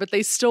underwire, but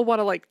they still want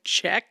to like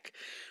check.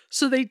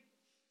 So they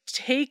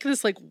take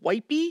this like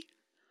wipey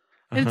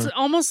and it's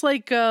almost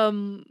like a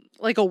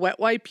wet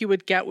wipe you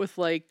would get with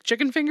like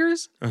chicken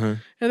fingers. And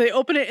they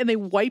open it and they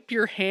wipe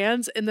your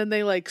hands and then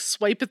they like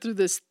swipe it through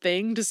this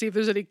thing to see if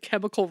there's any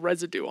chemical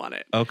residue on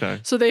it. Okay.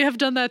 So they have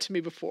done that to me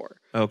before.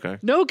 Okay.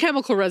 No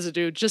chemical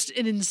residue, just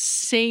an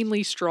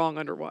insanely strong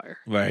underwire.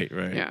 Right.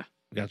 Yeah.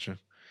 Gotcha.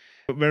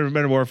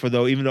 Metamorpho,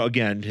 though, even though,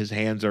 again, his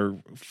hands are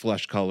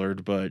flesh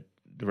colored, but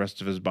the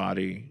rest of his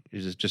body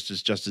is just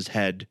his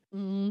head.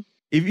 Mm-hmm.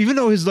 Even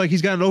though he's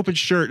got an open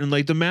shirt and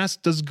like the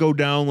mask does go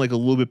down like a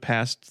little bit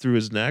past through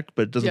his neck,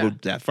 but it doesn't go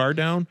that far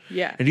down.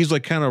 Yeah. And he's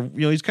like kind of,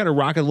 you know, he's kind of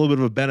rocking a little bit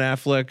of a Ben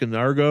Affleck and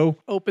Argo.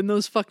 Open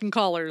those fucking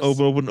collars.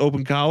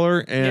 Open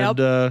collar.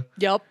 And,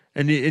 Yep.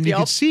 And you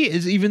could see,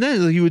 even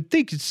then, like, you would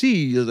think you'd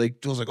see, like,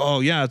 it was like,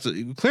 oh yeah,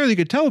 clearly you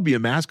could tell it'd be a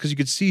mask because you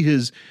could see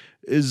his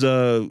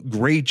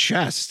gray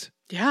chest.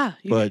 Yeah.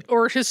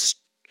 Or his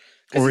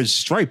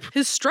stripe.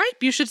 His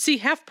stripe. You should see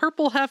half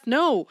purple, half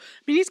no.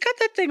 I mean, he's got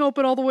that thing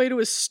open all the way to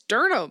his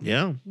sternum.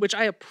 Yeah. Which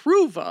I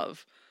approve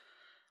of.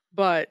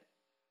 But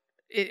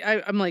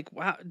I'm like,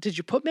 wow, did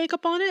you put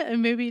makeup on it?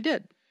 And maybe he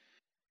did.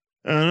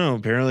 I don't know.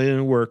 Apparently it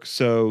didn't work.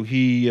 So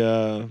he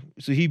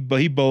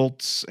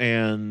bolts,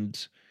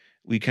 and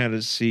we kind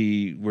of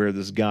see where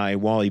this guy,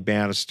 Wally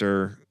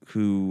Bannister,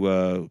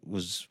 who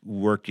was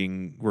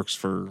working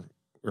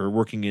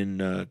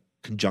in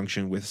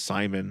conjunction with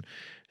Simon.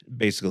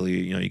 Basically,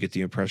 you know, you get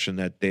the impression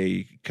that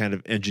they kind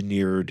of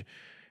engineered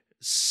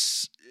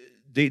some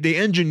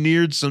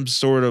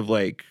sort of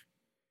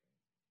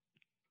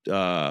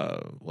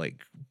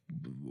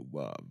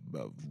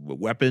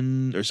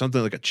weapon or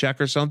something, like a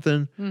check or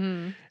something.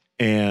 Mm-hmm.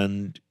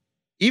 And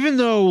even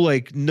though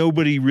like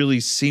nobody really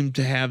seemed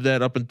to have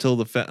that up until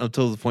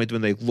the point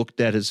when they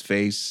looked at his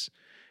face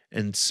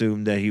and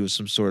assumed that he was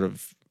some sort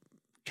of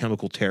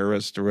chemical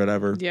terrorist or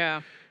whatever.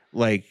 Yeah.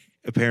 Like,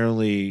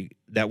 apparently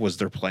that was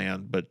their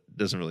plan, but it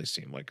doesn't really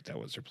seem like that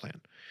was their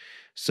plan.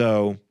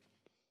 So,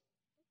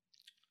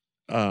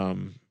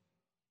 yeah.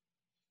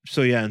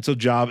 And so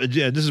Java,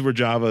 this is where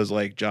Java's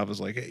like, you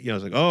know,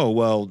 it's like, oh,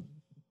 well,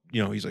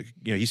 you know, he's like,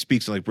 you know, he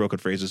speaks in like broken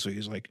phrases. So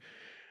he's like,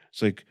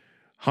 it's like,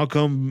 how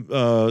come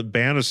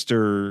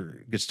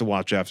Bannister gets to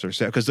watch after?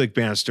 Because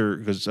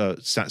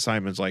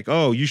Simon's like,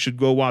 oh, you should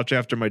go watch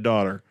after my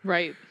daughter.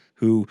 Right.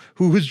 Who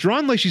was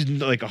drawn like she's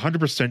like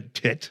 100%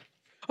 tit.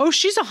 Oh,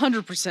 she's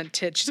 100%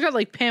 tit. She's got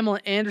like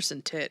Pamela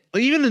Anderson tit.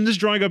 Like, even in this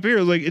drawing up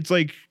here, like it's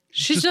like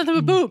she's nothing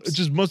but boobs. It's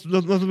just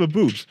nothing but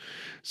boobs.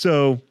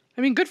 So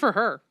I mean, good for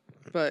her,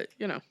 but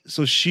you know.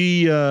 So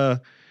she, and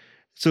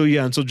so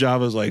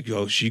Java's like,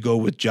 "Oh, she go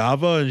with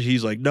Java," and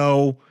he's like,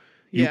 "No,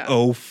 you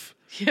oaf.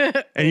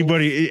 Yeah.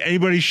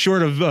 Anybody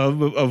short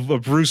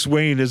of Bruce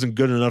Wayne isn't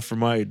good enough for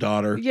my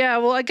daughter." Yeah.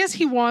 Well, I guess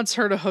he wants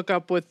her to hook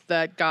up with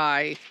that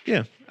guy.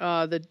 Yeah.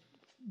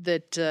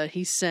 That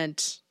he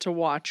sent to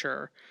watch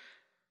her.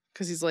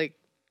 Because he's like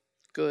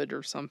good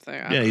or something.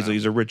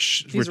 He's a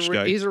rich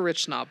guy. He's a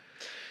rich snob.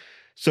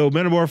 So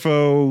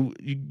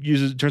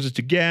Metamorpho turns it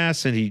to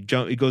gas, and he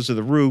goes to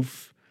the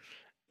roof,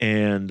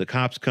 and the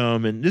cops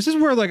come, and this is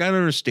where like I don't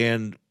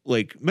understand.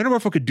 Like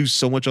Metamorpho could do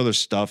so much other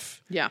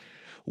stuff. Yeah.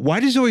 Why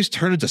does he always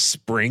turn into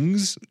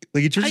springs?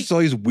 Like he turns into all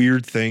these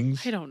weird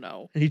things. I don't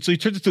know. And he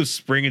turns into a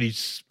spring and he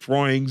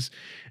springs,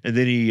 and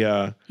then he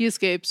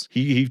escapes.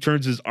 He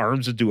turns his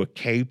arms into a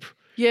cape.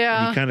 Yeah.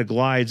 And he kind of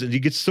glides, and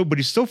but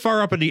he's so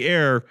far up in the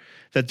air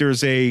that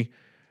there's a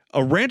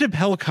random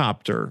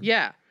helicopter.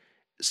 Yeah.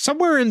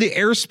 Somewhere in the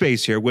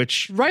airspace here,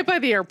 which right by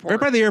the airport. Right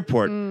by the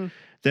airport.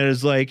 That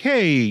is like,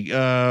 hey,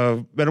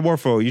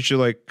 Metamorpho, you should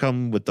like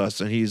come with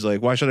us. And he's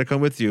like, why should I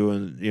come with you?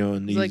 And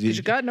and he's like, because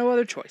you got no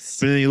other choice.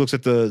 But then he looks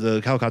at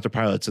the helicopter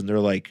pilots, and they're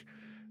like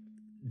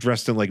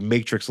dressed in like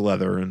Matrix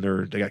leather, and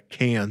they got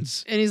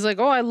cans. And he's like,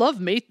 oh, I love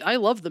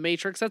the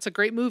Matrix. That's a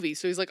great movie.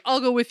 So he's like,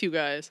 I'll go with you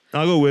guys.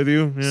 I'll go with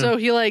you. Yeah. So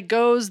he like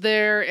goes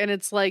there, and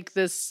it's like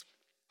this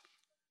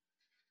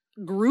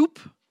group.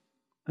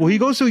 Well, he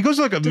goes to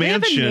like a Do mansion. They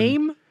have a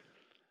name?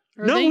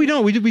 No, we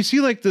don't. We see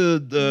like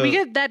the we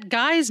get that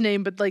guy's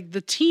name, but like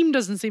the team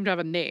doesn't seem to have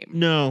a name.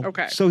 No.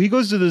 Okay. So he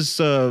goes to this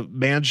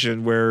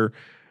mansion where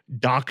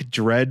Doc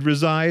Dredd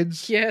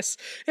resides. Yes,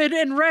 and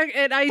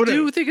I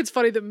do think it's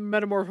funny that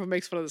Metamorpho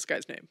makes fun of this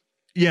guy's name.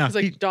 Yeah, he's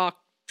like Doc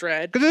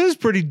Dredd. Because it is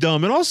pretty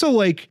dumb, and also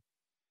like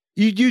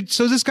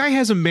so this guy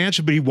has a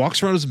mansion, but he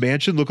walks around his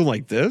mansion looking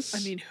like this. I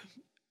mean,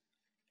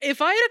 if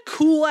I had a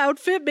cool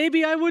outfit,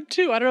 maybe I would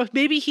too. I don't know.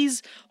 Maybe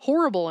he's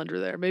horrible under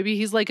there. Maybe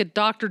he's like a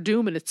Dr.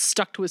 Doom and it's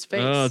stuck to his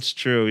face. Oh, it's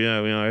true.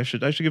 Yeah, I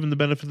should give him the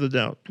benefit of the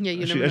doubt. Yeah,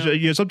 you never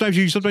know. Sometimes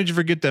you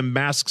forget that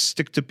masks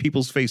stick to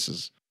people's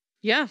faces.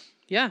 Yeah.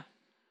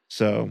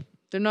 So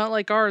they're not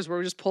like ours where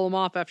we just pull them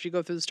off after you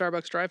go through the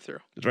Starbucks drive-thru.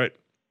 That's right.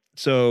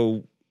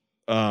 So,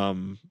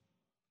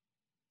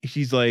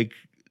 he's like,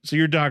 so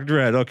you're Doc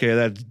Dredd. Okay,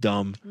 that's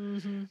dumb.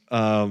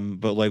 Mm-hmm.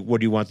 But like,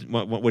 what do you want?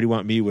 What do you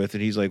want me with?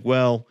 And he's like,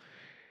 well,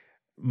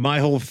 my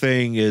whole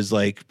thing is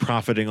like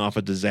profiting off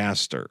a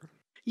disaster.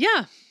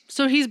 Yeah.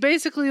 So he's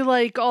basically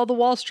like all the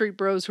Wall Street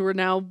bros who are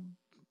now,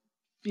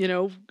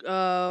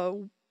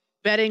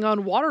 betting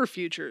on water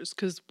futures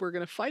because we're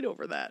going to fight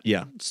over that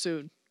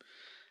soon.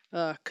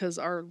 Because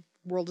our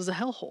world is a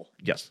hellhole.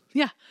 Yes.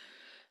 Yeah.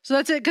 So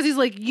that's it. Because he's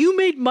like, you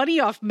made money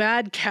off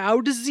mad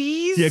cow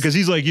disease. Yeah. Because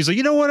he's like,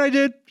 you know what I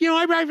did?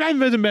 I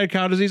invented mad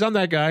cow disease. I'm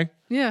that guy.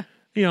 Yeah.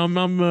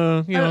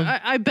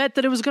 I bet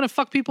that it was going to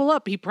fuck people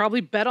up. He probably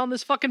bet on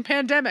this fucking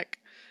pandemic.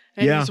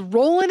 And he's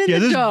rolling in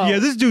the dough. Yeah,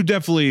 this dude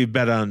definitely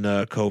bet on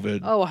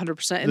COVID. Oh,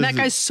 100%. And that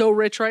guy's so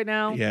rich right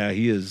now. Yeah,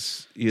 he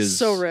is. He is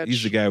so rich.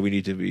 He's the guy we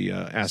need to be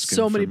asking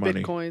so for many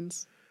money.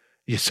 Bitcoins.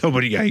 Yeah, so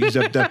many. Yeah, he's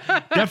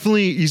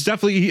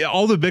definitely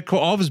all of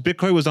his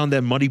Bitcoin was on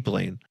that money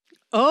plane.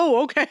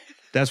 Oh, okay.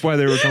 That's why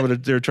they were coming.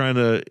 They're trying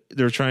to.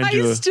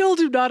 I still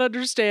do not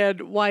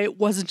understand why it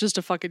wasn't just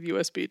a fucking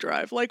USB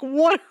drive. Like,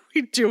 what are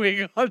we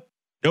doing on?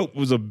 Nope, it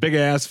was a big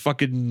ass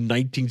fucking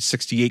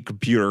 1968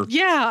 computer.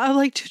 Yeah, I'm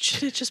like, dude,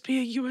 should it just be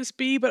a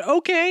USB? But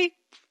okay,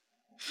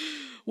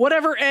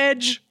 whatever.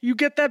 Edge, you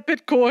get that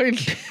Bitcoin.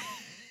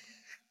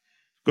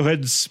 Go ahead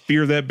and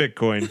spear that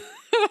Bitcoin.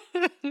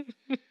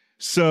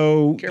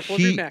 So careful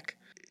of your neck.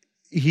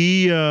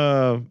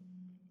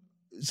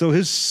 So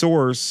his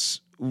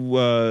source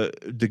to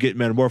get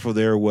Metamorpho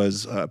there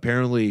was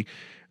apparently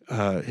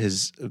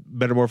his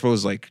Metamorpho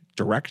is like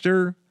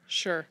director.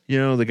 Sure.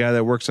 The guy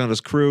that works on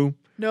his crew.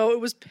 No, it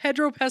was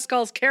Pedro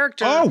Pascal's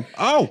character. Oh.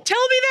 Tell me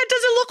that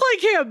doesn't look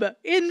like him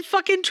in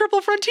fucking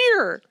Triple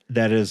Frontier.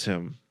 That is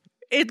him.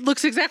 It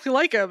looks exactly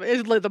like him.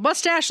 It's like the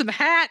mustache and the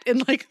hat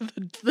and like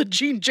the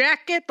jean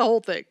jacket, the whole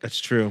thing. That's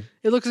true.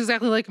 It looks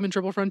exactly like him in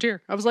Triple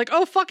Frontier. I was like,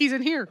 oh fuck, he's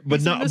in here.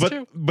 But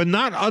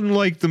not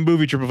unlike the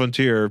movie Triple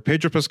Frontier,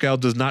 Pedro Pascal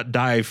does not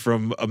die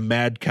from a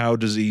mad cow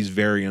disease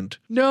variant.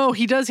 No,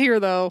 he does here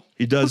though.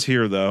 He does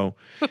here though.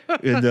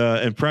 In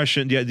the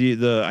impression, the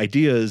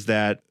idea is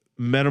that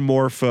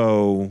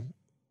Metamorpho,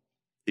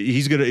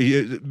 he's gonna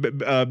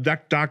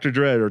Dr.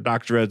 Dredd or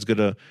Dr. Dredd's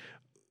gonna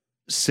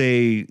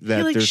say that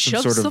he, like, there's some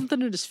shoves sort of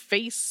something in his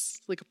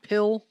face, like a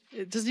pill.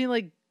 Doesn't he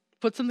like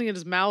put something in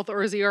his mouth,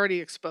 or is he already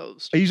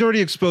exposed? He's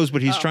already exposed,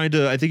 but he's trying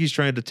to. I think he's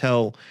trying to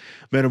tell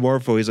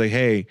Metamorpho. He's like,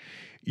 hey,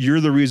 you're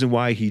the reason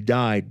why he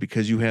died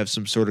because you have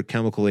some sort of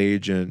chemical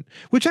agent,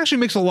 which actually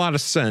makes a lot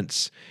of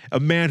sense. A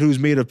man who's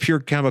made of pure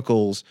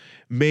chemicals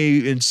may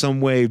in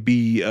some way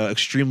be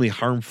extremely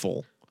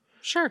harmful.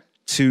 Sure.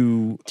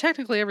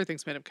 Technically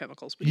everything's made of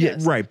chemicals, but yeah,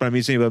 yes. right. But I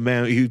mean, saying about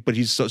man,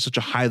 he's such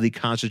a highly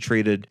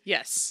concentrated,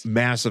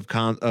 mass of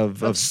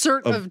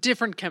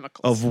different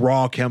chemicals, of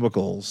raw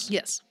chemicals.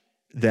 Yes,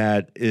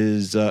 that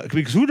is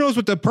because who knows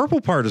what the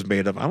purple part is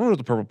made of? I don't know what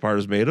the purple part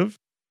is made of.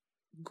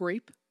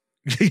 Grape.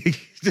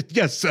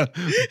 Yes,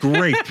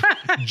 grape.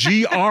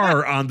 GR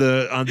on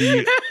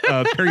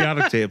the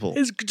periodic table.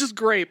 It's just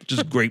grape.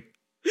 Just grape.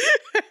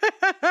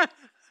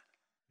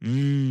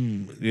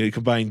 You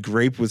combine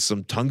grape with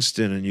some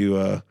tungsten and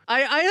you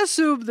I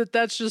assume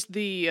that's just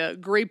the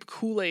grape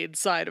Kool-Aid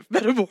side of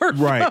Metamorpho.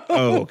 Right.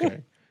 Oh,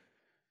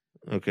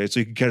 okay,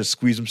 so you can kind of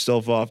squeeze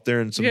himself off there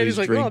and somebody's he's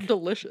like, drink. oh, I'm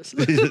delicious.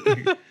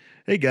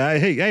 Hey guy,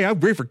 hey, I'm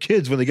great for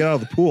kids when they get out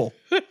of the pool.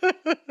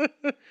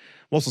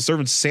 also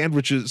serving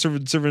sandwiches,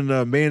 serving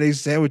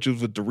mayonnaise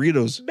sandwiches with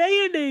Doritos.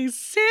 Mayonnaise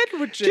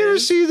sandwiches. Did you ever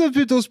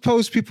see those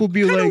posts? People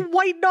be What like, kind of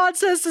white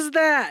nonsense is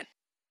that?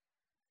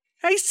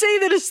 I say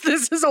that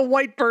this is a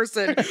white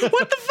person.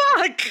 What the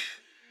fuck?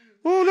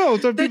 "Oh no,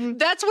 some people."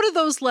 That's one of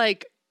those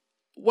like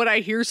when I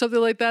hear something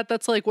like that,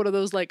 that's like one of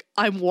those like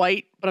I'm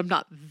white, but I'm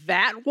not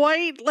that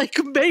white. Like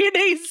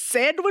mayonnaise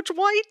sandwich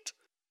white.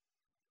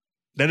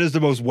 That is the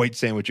most white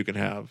sandwich you can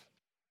have.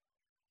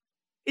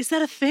 Is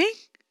that a thing?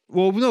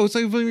 Well, no, it's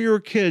like when you were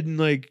a kid and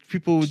like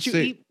people would Did you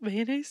say, eat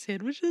mayonnaise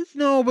sandwiches?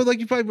 no, but like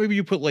maybe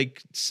you put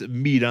like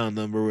meat on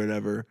them or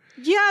whatever.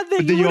 Yeah,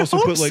 But then you you also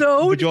hope put like,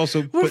 so. but you also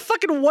with put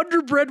fucking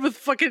Wonder Bread with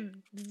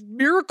fucking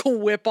Miracle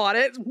Whip on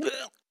it.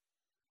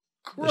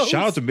 Gross.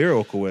 shout out to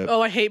Miracle Whip.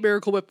 Oh, I hate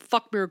Miracle Whip.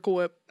 Fuck Miracle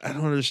Whip. I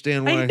don't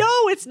understand why. I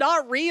know it's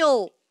not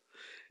real.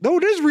 No,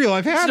 it is real.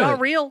 I've had It's it. not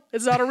real.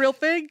 It's not a real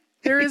thing.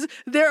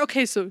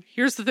 Okay, so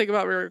here's the thing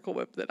about Miracle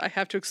Whip that I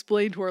have to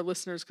explain to our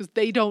listeners because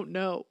they don't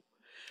know.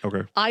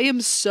 Okay. I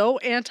am so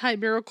anti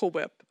Miracle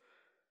Whip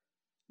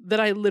that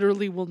I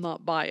literally will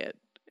not buy it.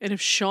 And if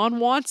Sean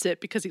wants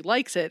it because he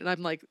likes it, and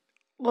I'm like,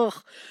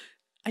 ugh,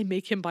 I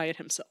make him buy it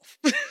himself.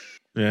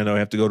 Yeah, no, I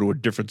have to go to a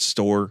different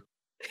store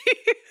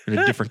in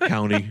a different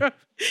county.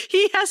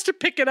 He has to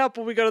pick it up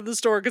when we go to the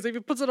store because if he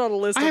puts it on a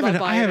list, I I'm not haven't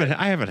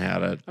buying it.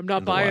 had it. I'm not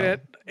in a buying while.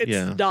 it. It's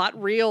Yeah.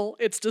 not real.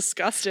 It's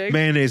disgusting.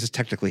 Mayonnaise is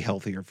technically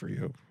healthier for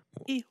you.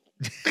 Ew.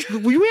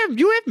 Well, you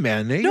have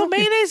mayonnaise. No, You don't get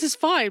mayonnaise is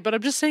fine, but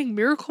I'm just saying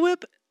Miracle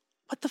Whip.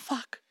 What the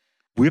fuck?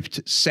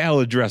 whipped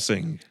salad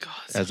dressing, God,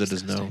 it's as so it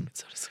is disgusting. known. It's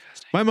so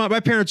disgusting. My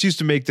parents used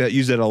to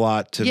use it a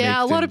lot to Yeah,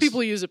 make a lot of things.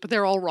 people use it, but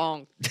they're all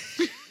wrong.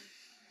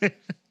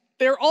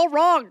 They're all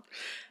wrong.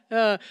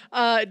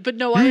 But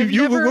no, I have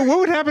never. What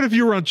would happen if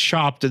you were on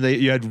Chopped and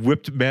you had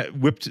whipped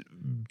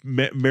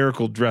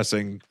miracle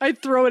dressing?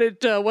 I'd throw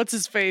it at what's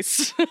his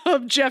face,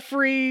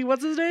 Jeffrey.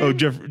 What's his name?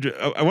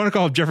 Oh, I want to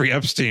call him Jeffrey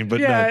Epstein, but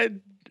yeah, no,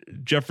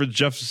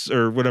 Jeff's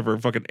or whatever,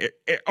 fucking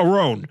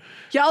Aron.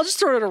 yeah. I'll just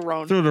throw it at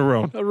Aron. Throw it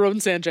at Aron.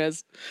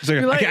 Sanchez. It's like,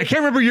 You're like- I can't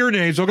remember your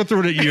name, so I'm gonna throw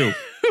it at you.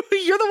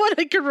 You're the one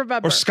I can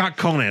remember. Or Scott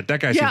Conant. That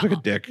guy seems like a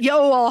dick. Yeah,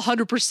 oh,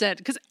 100%.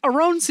 Because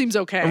Aron seems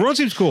okay. Aron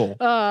seems cool.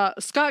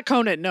 Scott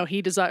Conant, no,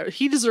 he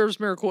deserves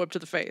Miracle Whip to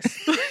the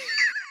face.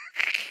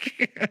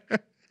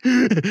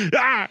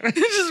 Ah!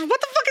 Just,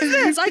 what the fuck is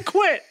this? I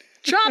quit.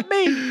 Chop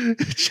me.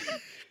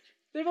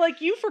 They're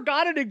like, you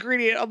forgot an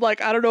ingredient. I'm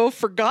like, I don't know if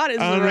forgot is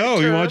I the don't right know.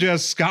 term. You want to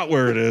ask Scott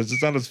where it is?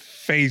 It's on his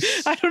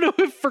face. I don't know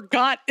if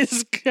forgot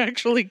is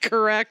actually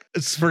correct.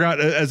 It's forgot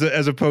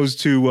as opposed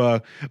to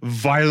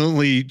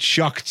violently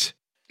chucked.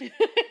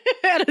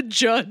 At a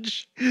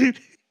judge.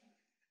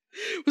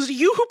 Was it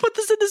you who put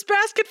this in this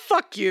basket?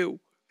 Fuck you.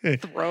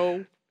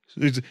 Throw.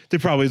 They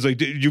probably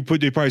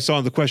they probably saw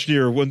in the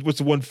questionnaire what's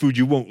the one food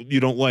you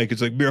don't like.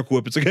 It's like Miracle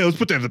Whip. It's like, hey, let's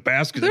put that in the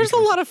basket. There's a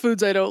lot of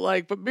foods I don't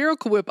like, but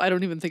Miracle Whip I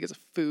don't even think is a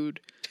food.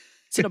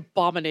 It's an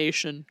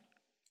abomination.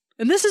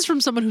 And this is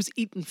from someone who's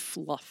eaten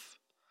fluff.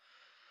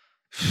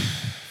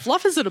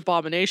 Fluff is an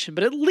abomination,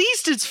 but at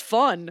least it's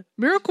fun.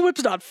 Miracle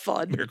Whip's not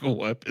fun. Miracle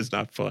Whip is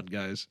not fun,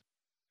 guys.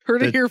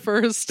 Heard it here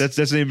first. That's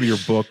the name of your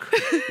book,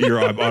 your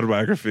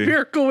autobiography.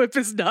 Miracle Whip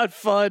is not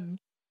fun.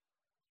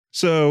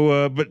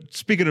 So, but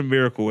speaking of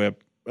Miracle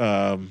Whip,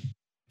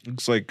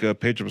 looks like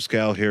Pedro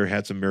Pascal here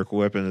had some Miracle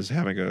Whip and is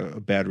having a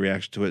bad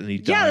reaction to it, and he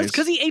dies. Yeah, that's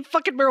because he ate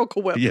fucking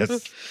Miracle Whip.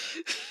 Yes,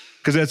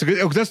 because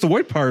that's the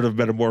white part of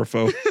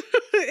Metamorpho.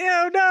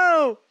 Ew,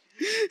 no.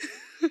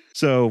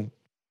 So,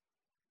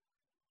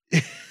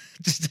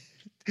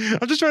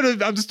 I'm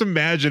just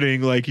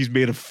imagining like he's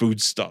made of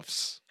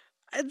foodstuffs.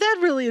 That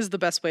really is the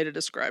best way to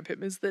describe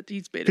him. Is that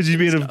he's made of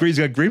Because he's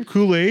got grape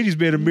Kool-Aid, he's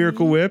made of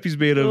Miracle Whip, he's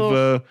made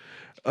of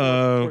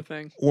poor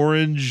thing.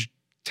 orange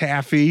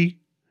taffy.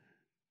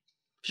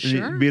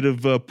 Sure. Made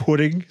of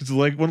pudding. His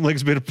one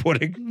leg's made of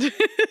pudding. His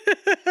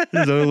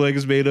other leg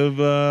is made of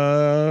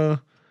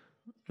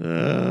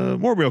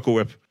more Miracle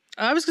Whip.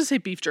 I was gonna say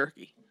beef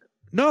jerky.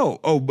 No,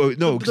 but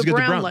no, because The you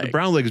got brown the leg.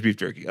 brown leg is beef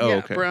jerky. Oh, Yeah,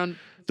 okay. brown.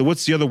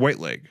 What's the other white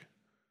leg?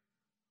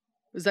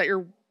 Is that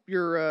your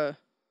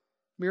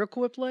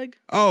Miracle Whip leg?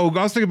 Oh,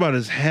 I was thinking about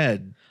his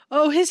head.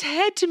 Oh, his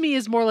head to me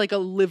is more like a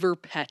liver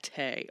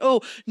pate.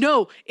 Oh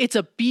no, it's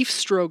a beef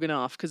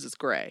stroganoff because it's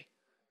gray.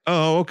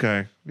 Oh,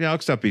 okay. Yeah, I'll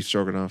accept beef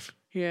stroganoff.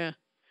 Yeah,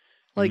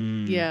 like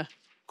yeah.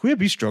 Can we have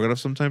beef stroganoff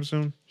sometime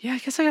soon? Yeah, I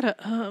guess I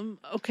gotta.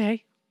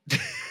 Okay.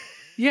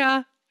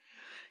 Yeah.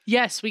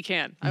 Yes, we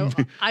can.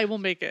 I will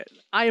make it.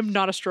 I am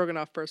not a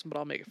stroganoff person, but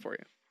I'll make it for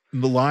you.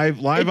 Live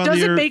It on the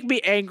doesn't air. make me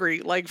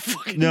angry like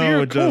fucking No, it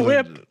Miracle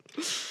doesn't. Whip.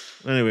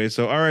 Anyway,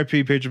 so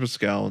R.I.P. Pedro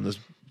Pascal in this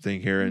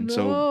thing here, and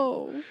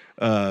No.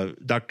 so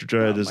Dr.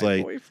 Dredd is my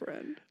like,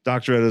 boyfriend.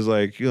 Dr. Ed is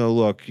like,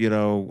 look, I'm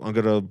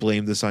going to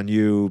blame this on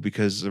you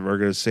because we're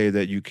going to say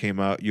that you came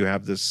out, you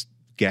have this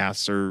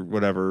gas or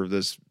whatever,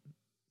 this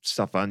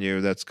stuff on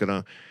you that's going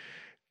to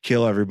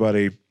kill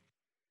everybody.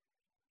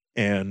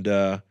 And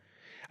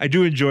I I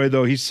do enjoy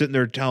though. He's sitting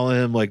there telling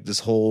him like this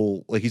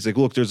whole like he's like,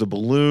 look, there's a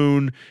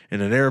balloon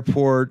in an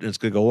airport and it's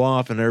gonna go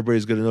off and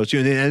everybody's gonna know it's you.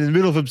 And then in the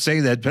middle of him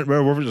saying that, Red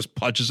Wolf just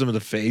punches him in the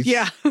face.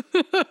 Yeah.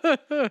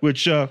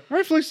 Which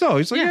rightfully so.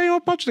 He's like, yeah, you know,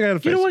 punch the guy in the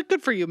face. You know what?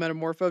 Good for you,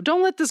 Metamorpho.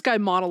 Don't let this guy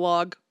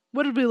monologue.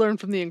 What did we learn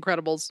from The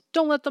Incredibles?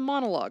 Don't let them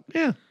monologue.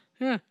 Yeah.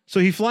 Yeah. So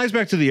he flies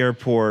back to the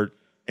airport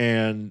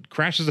and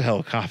crashes a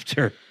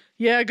helicopter.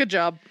 Yeah, good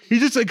job. He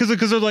just like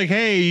because they're like,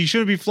 hey, you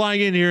shouldn't be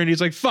flying in here, and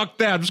he's like, fuck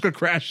that, I'm just gonna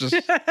crash this.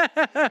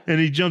 And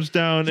he jumps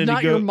down and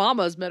Not he goes, your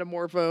mama's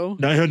Metamorpho.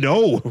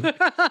 No.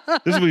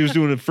 This is what he was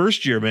doing in the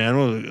first year, man.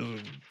 Well,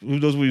 who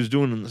knows what he was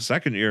doing in the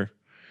second year?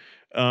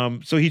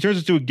 So he turns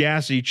into a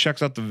gas. And he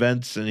checks out the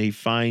vents and he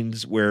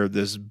finds where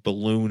this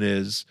balloon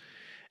is,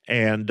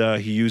 and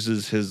he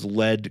uses his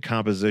lead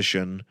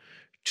composition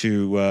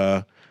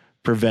to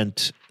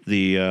prevent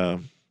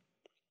the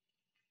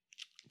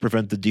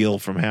deal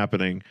from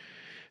happening.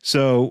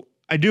 So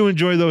I do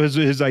enjoy though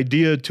his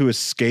idea to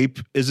escape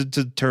isn't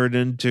to turn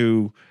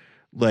into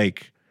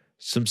like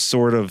some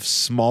sort of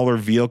smaller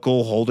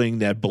vehicle holding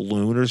that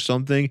balloon or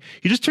something.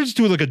 He just turns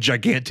into like a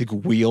gigantic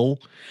wheel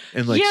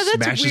and like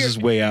smashes his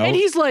way out. And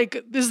he's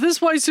like, is this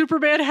why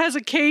Superman has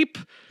a cape?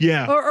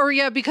 Yeah. Or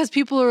yeah, because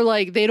people are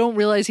like, they don't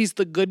realize he's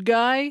the good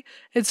guy.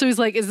 And so he's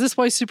like, is this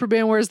why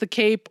Superman wears the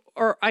cape?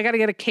 Or I got to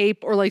get a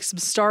cape or like some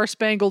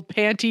star-spangled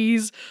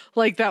panties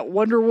like that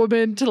Wonder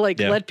Woman to like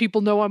let people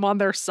know I'm on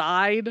their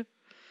side.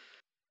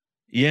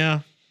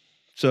 Yeah.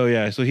 So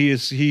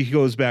he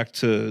goes back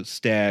to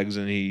Stags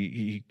and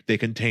they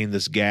contain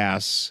this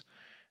gas,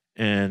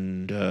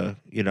 and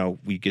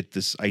we get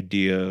this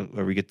idea,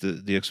 or we get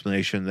the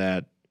explanation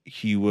that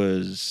he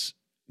was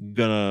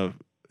gonna.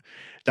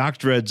 Doc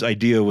Dread's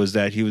idea was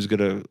that he was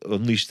gonna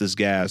unleash this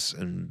gas,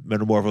 and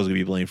Metamorpho was gonna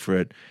be blamed for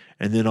it,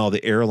 and then all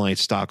the airline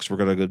stocks were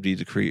gonna be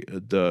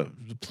the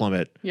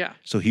plummet. Yeah.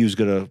 So he was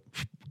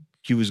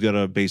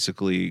gonna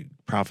basically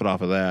profit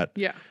off of that.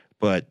 Yeah.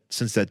 But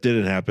since that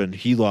didn't happen,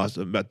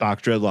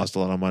 Doc Dread lost a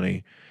lot of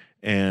money.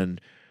 And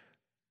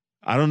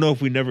I don't know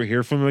if we never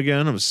hear from him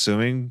again. I'm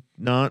assuming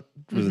not.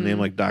 With a name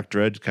like Doc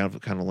Dread, kind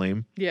of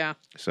lame. Yeah.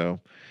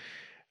 So,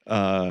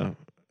 and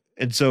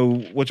so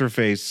what's her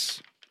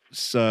face?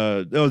 This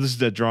is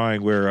that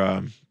drawing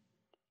where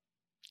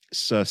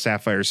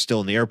Sapphire's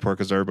still in the airport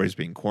because everybody's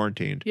being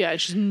quarantined. Yeah,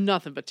 she's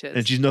nothing but tits.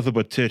 And she's nothing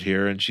but tit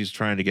here, and she's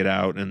trying to get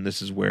out, and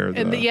this is where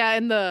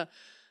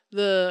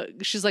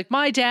she's like,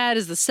 my dad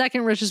is the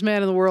second richest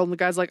man in the world, and the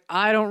guy's like,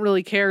 I don't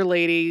really care,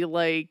 lady,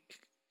 like,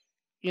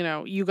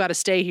 you got to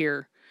stay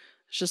here.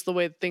 It's just the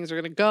way things are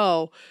gonna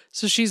go.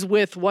 So she's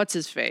with what's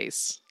his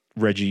face,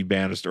 Reggie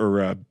Bannister,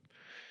 or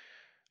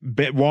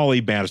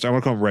Wally Bannister. I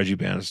want to call him Reggie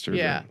Bannister,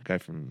 yeah, the guy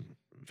from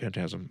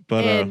Phantasm.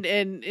 But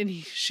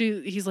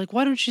he's like,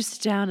 why don't you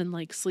sit down and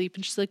like sleep?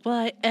 And she's like, well,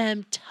 I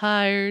am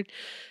tired.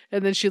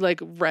 And then she like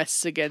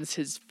rests against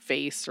his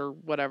face or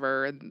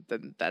whatever, and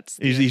then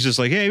he's just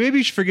like, hey, maybe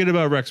you should forget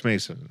about Rex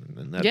Mason.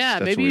 And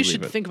that's maybe you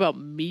should think about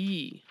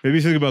me.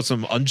 Maybe think about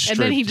some unstriped. And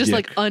then he just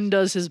dick. like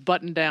undoes his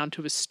button down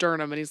to his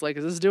sternum, and he's like,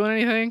 is this doing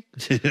anything?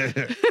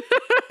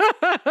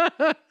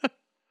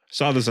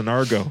 Saw this on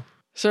Argo.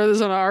 Saw this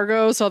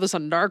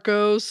on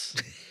Narcos.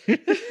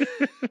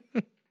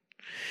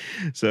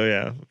 So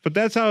yeah, but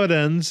that's how it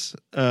ends.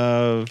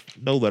 No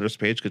letters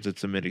page because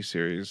it's a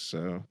miniseries.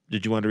 So,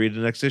 did you want to read the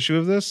next issue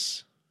of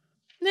this?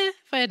 Nah,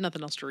 if I had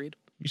nothing else to read.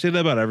 You say that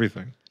about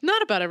everything.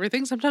 Not about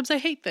everything. Sometimes I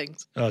hate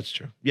things. Oh, it's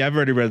true. Yeah, I've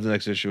already read the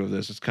next issue of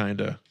this. It's kind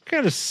of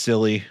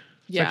silly.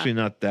 It's actually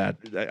not that.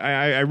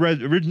 I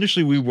read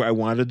initially. I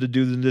wanted to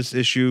do this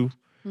issue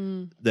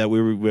that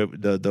we were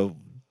the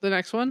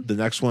next one. The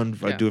next one,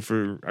 I'd do it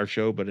for our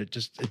show, but it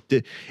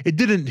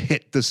didn't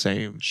hit the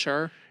same.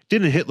 Sure.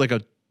 Didn't hit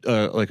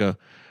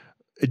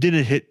it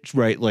didn't hit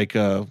right like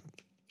a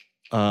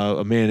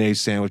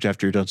mayonnaise sandwich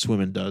after you're done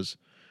swimming does.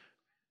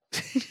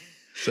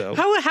 So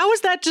how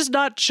is that just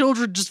not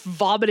children just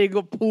vomiting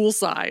a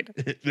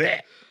poolside?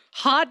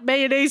 Hot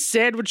mayonnaise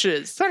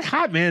sandwiches. It's not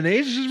hot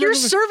mayonnaise. You're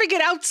serving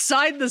it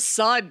outside the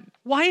sun.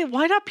 Why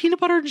not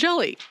peanut butter and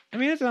jelly? I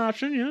mean, it's an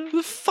option, yeah. Who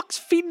the fuck's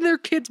feeding their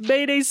kids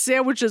mayonnaise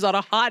sandwiches on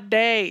a hot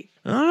day?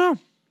 I don't know.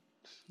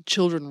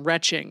 Children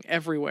retching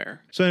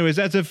everywhere. So anyways,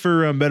 that's it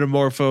for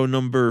Metamorpho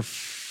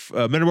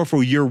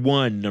Metamorpho Year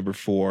 1, number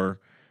 4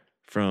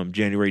 from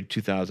January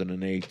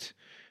 2008.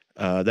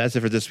 That's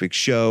it for this week's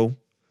show.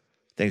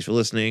 Thanks for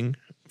listening.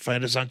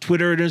 Find us on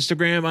Twitter and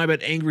Instagram. I'm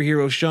at Angry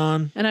Hero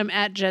Sean. And I'm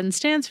at Jen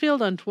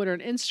Stansfield on Twitter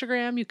and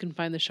Instagram. You can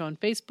find the show on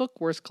Facebook,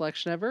 Worst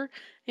Collection Ever,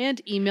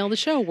 and email the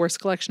show,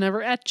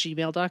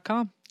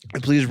 worstcollectionever@gmail.com.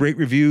 And please rate,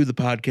 review the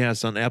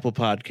podcast on Apple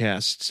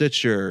Podcasts,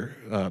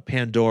 Stitcher,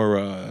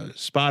 Pandora,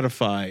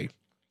 Spotify,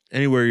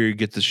 anywhere you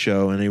get the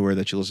show, anywhere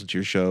that you listen to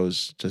your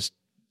shows. Just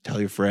tell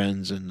your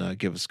friends and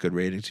give us good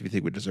ratings if you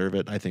think we deserve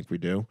it. I think we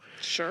do.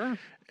 Sure.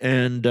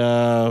 And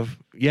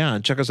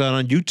and check us out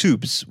on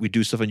YouTube. We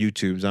do stuff on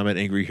YouTube. I'm at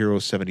Angry Hero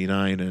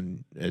 79,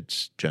 and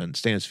it's Jen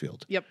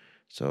Stansfield. Yep.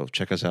 So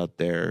check us out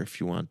there if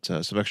you want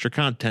some extra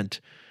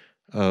content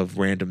of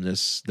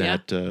randomness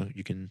that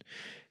you can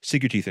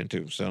sink your teeth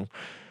into. So,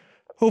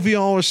 Hope you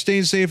all are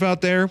staying safe out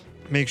there.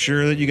 Make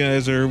sure that you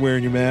guys are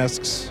wearing your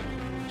masks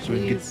so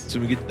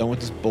we get done with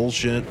this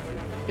bullshit.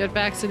 Get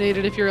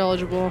vaccinated if you're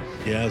eligible.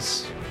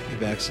 Yes, get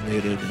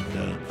vaccinated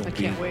and I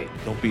can't wait.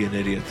 Don't be an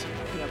idiot.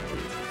 Yeah,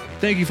 please.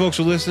 Thank you folks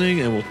for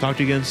listening, and we'll talk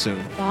to you again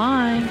soon.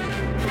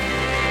 Bye.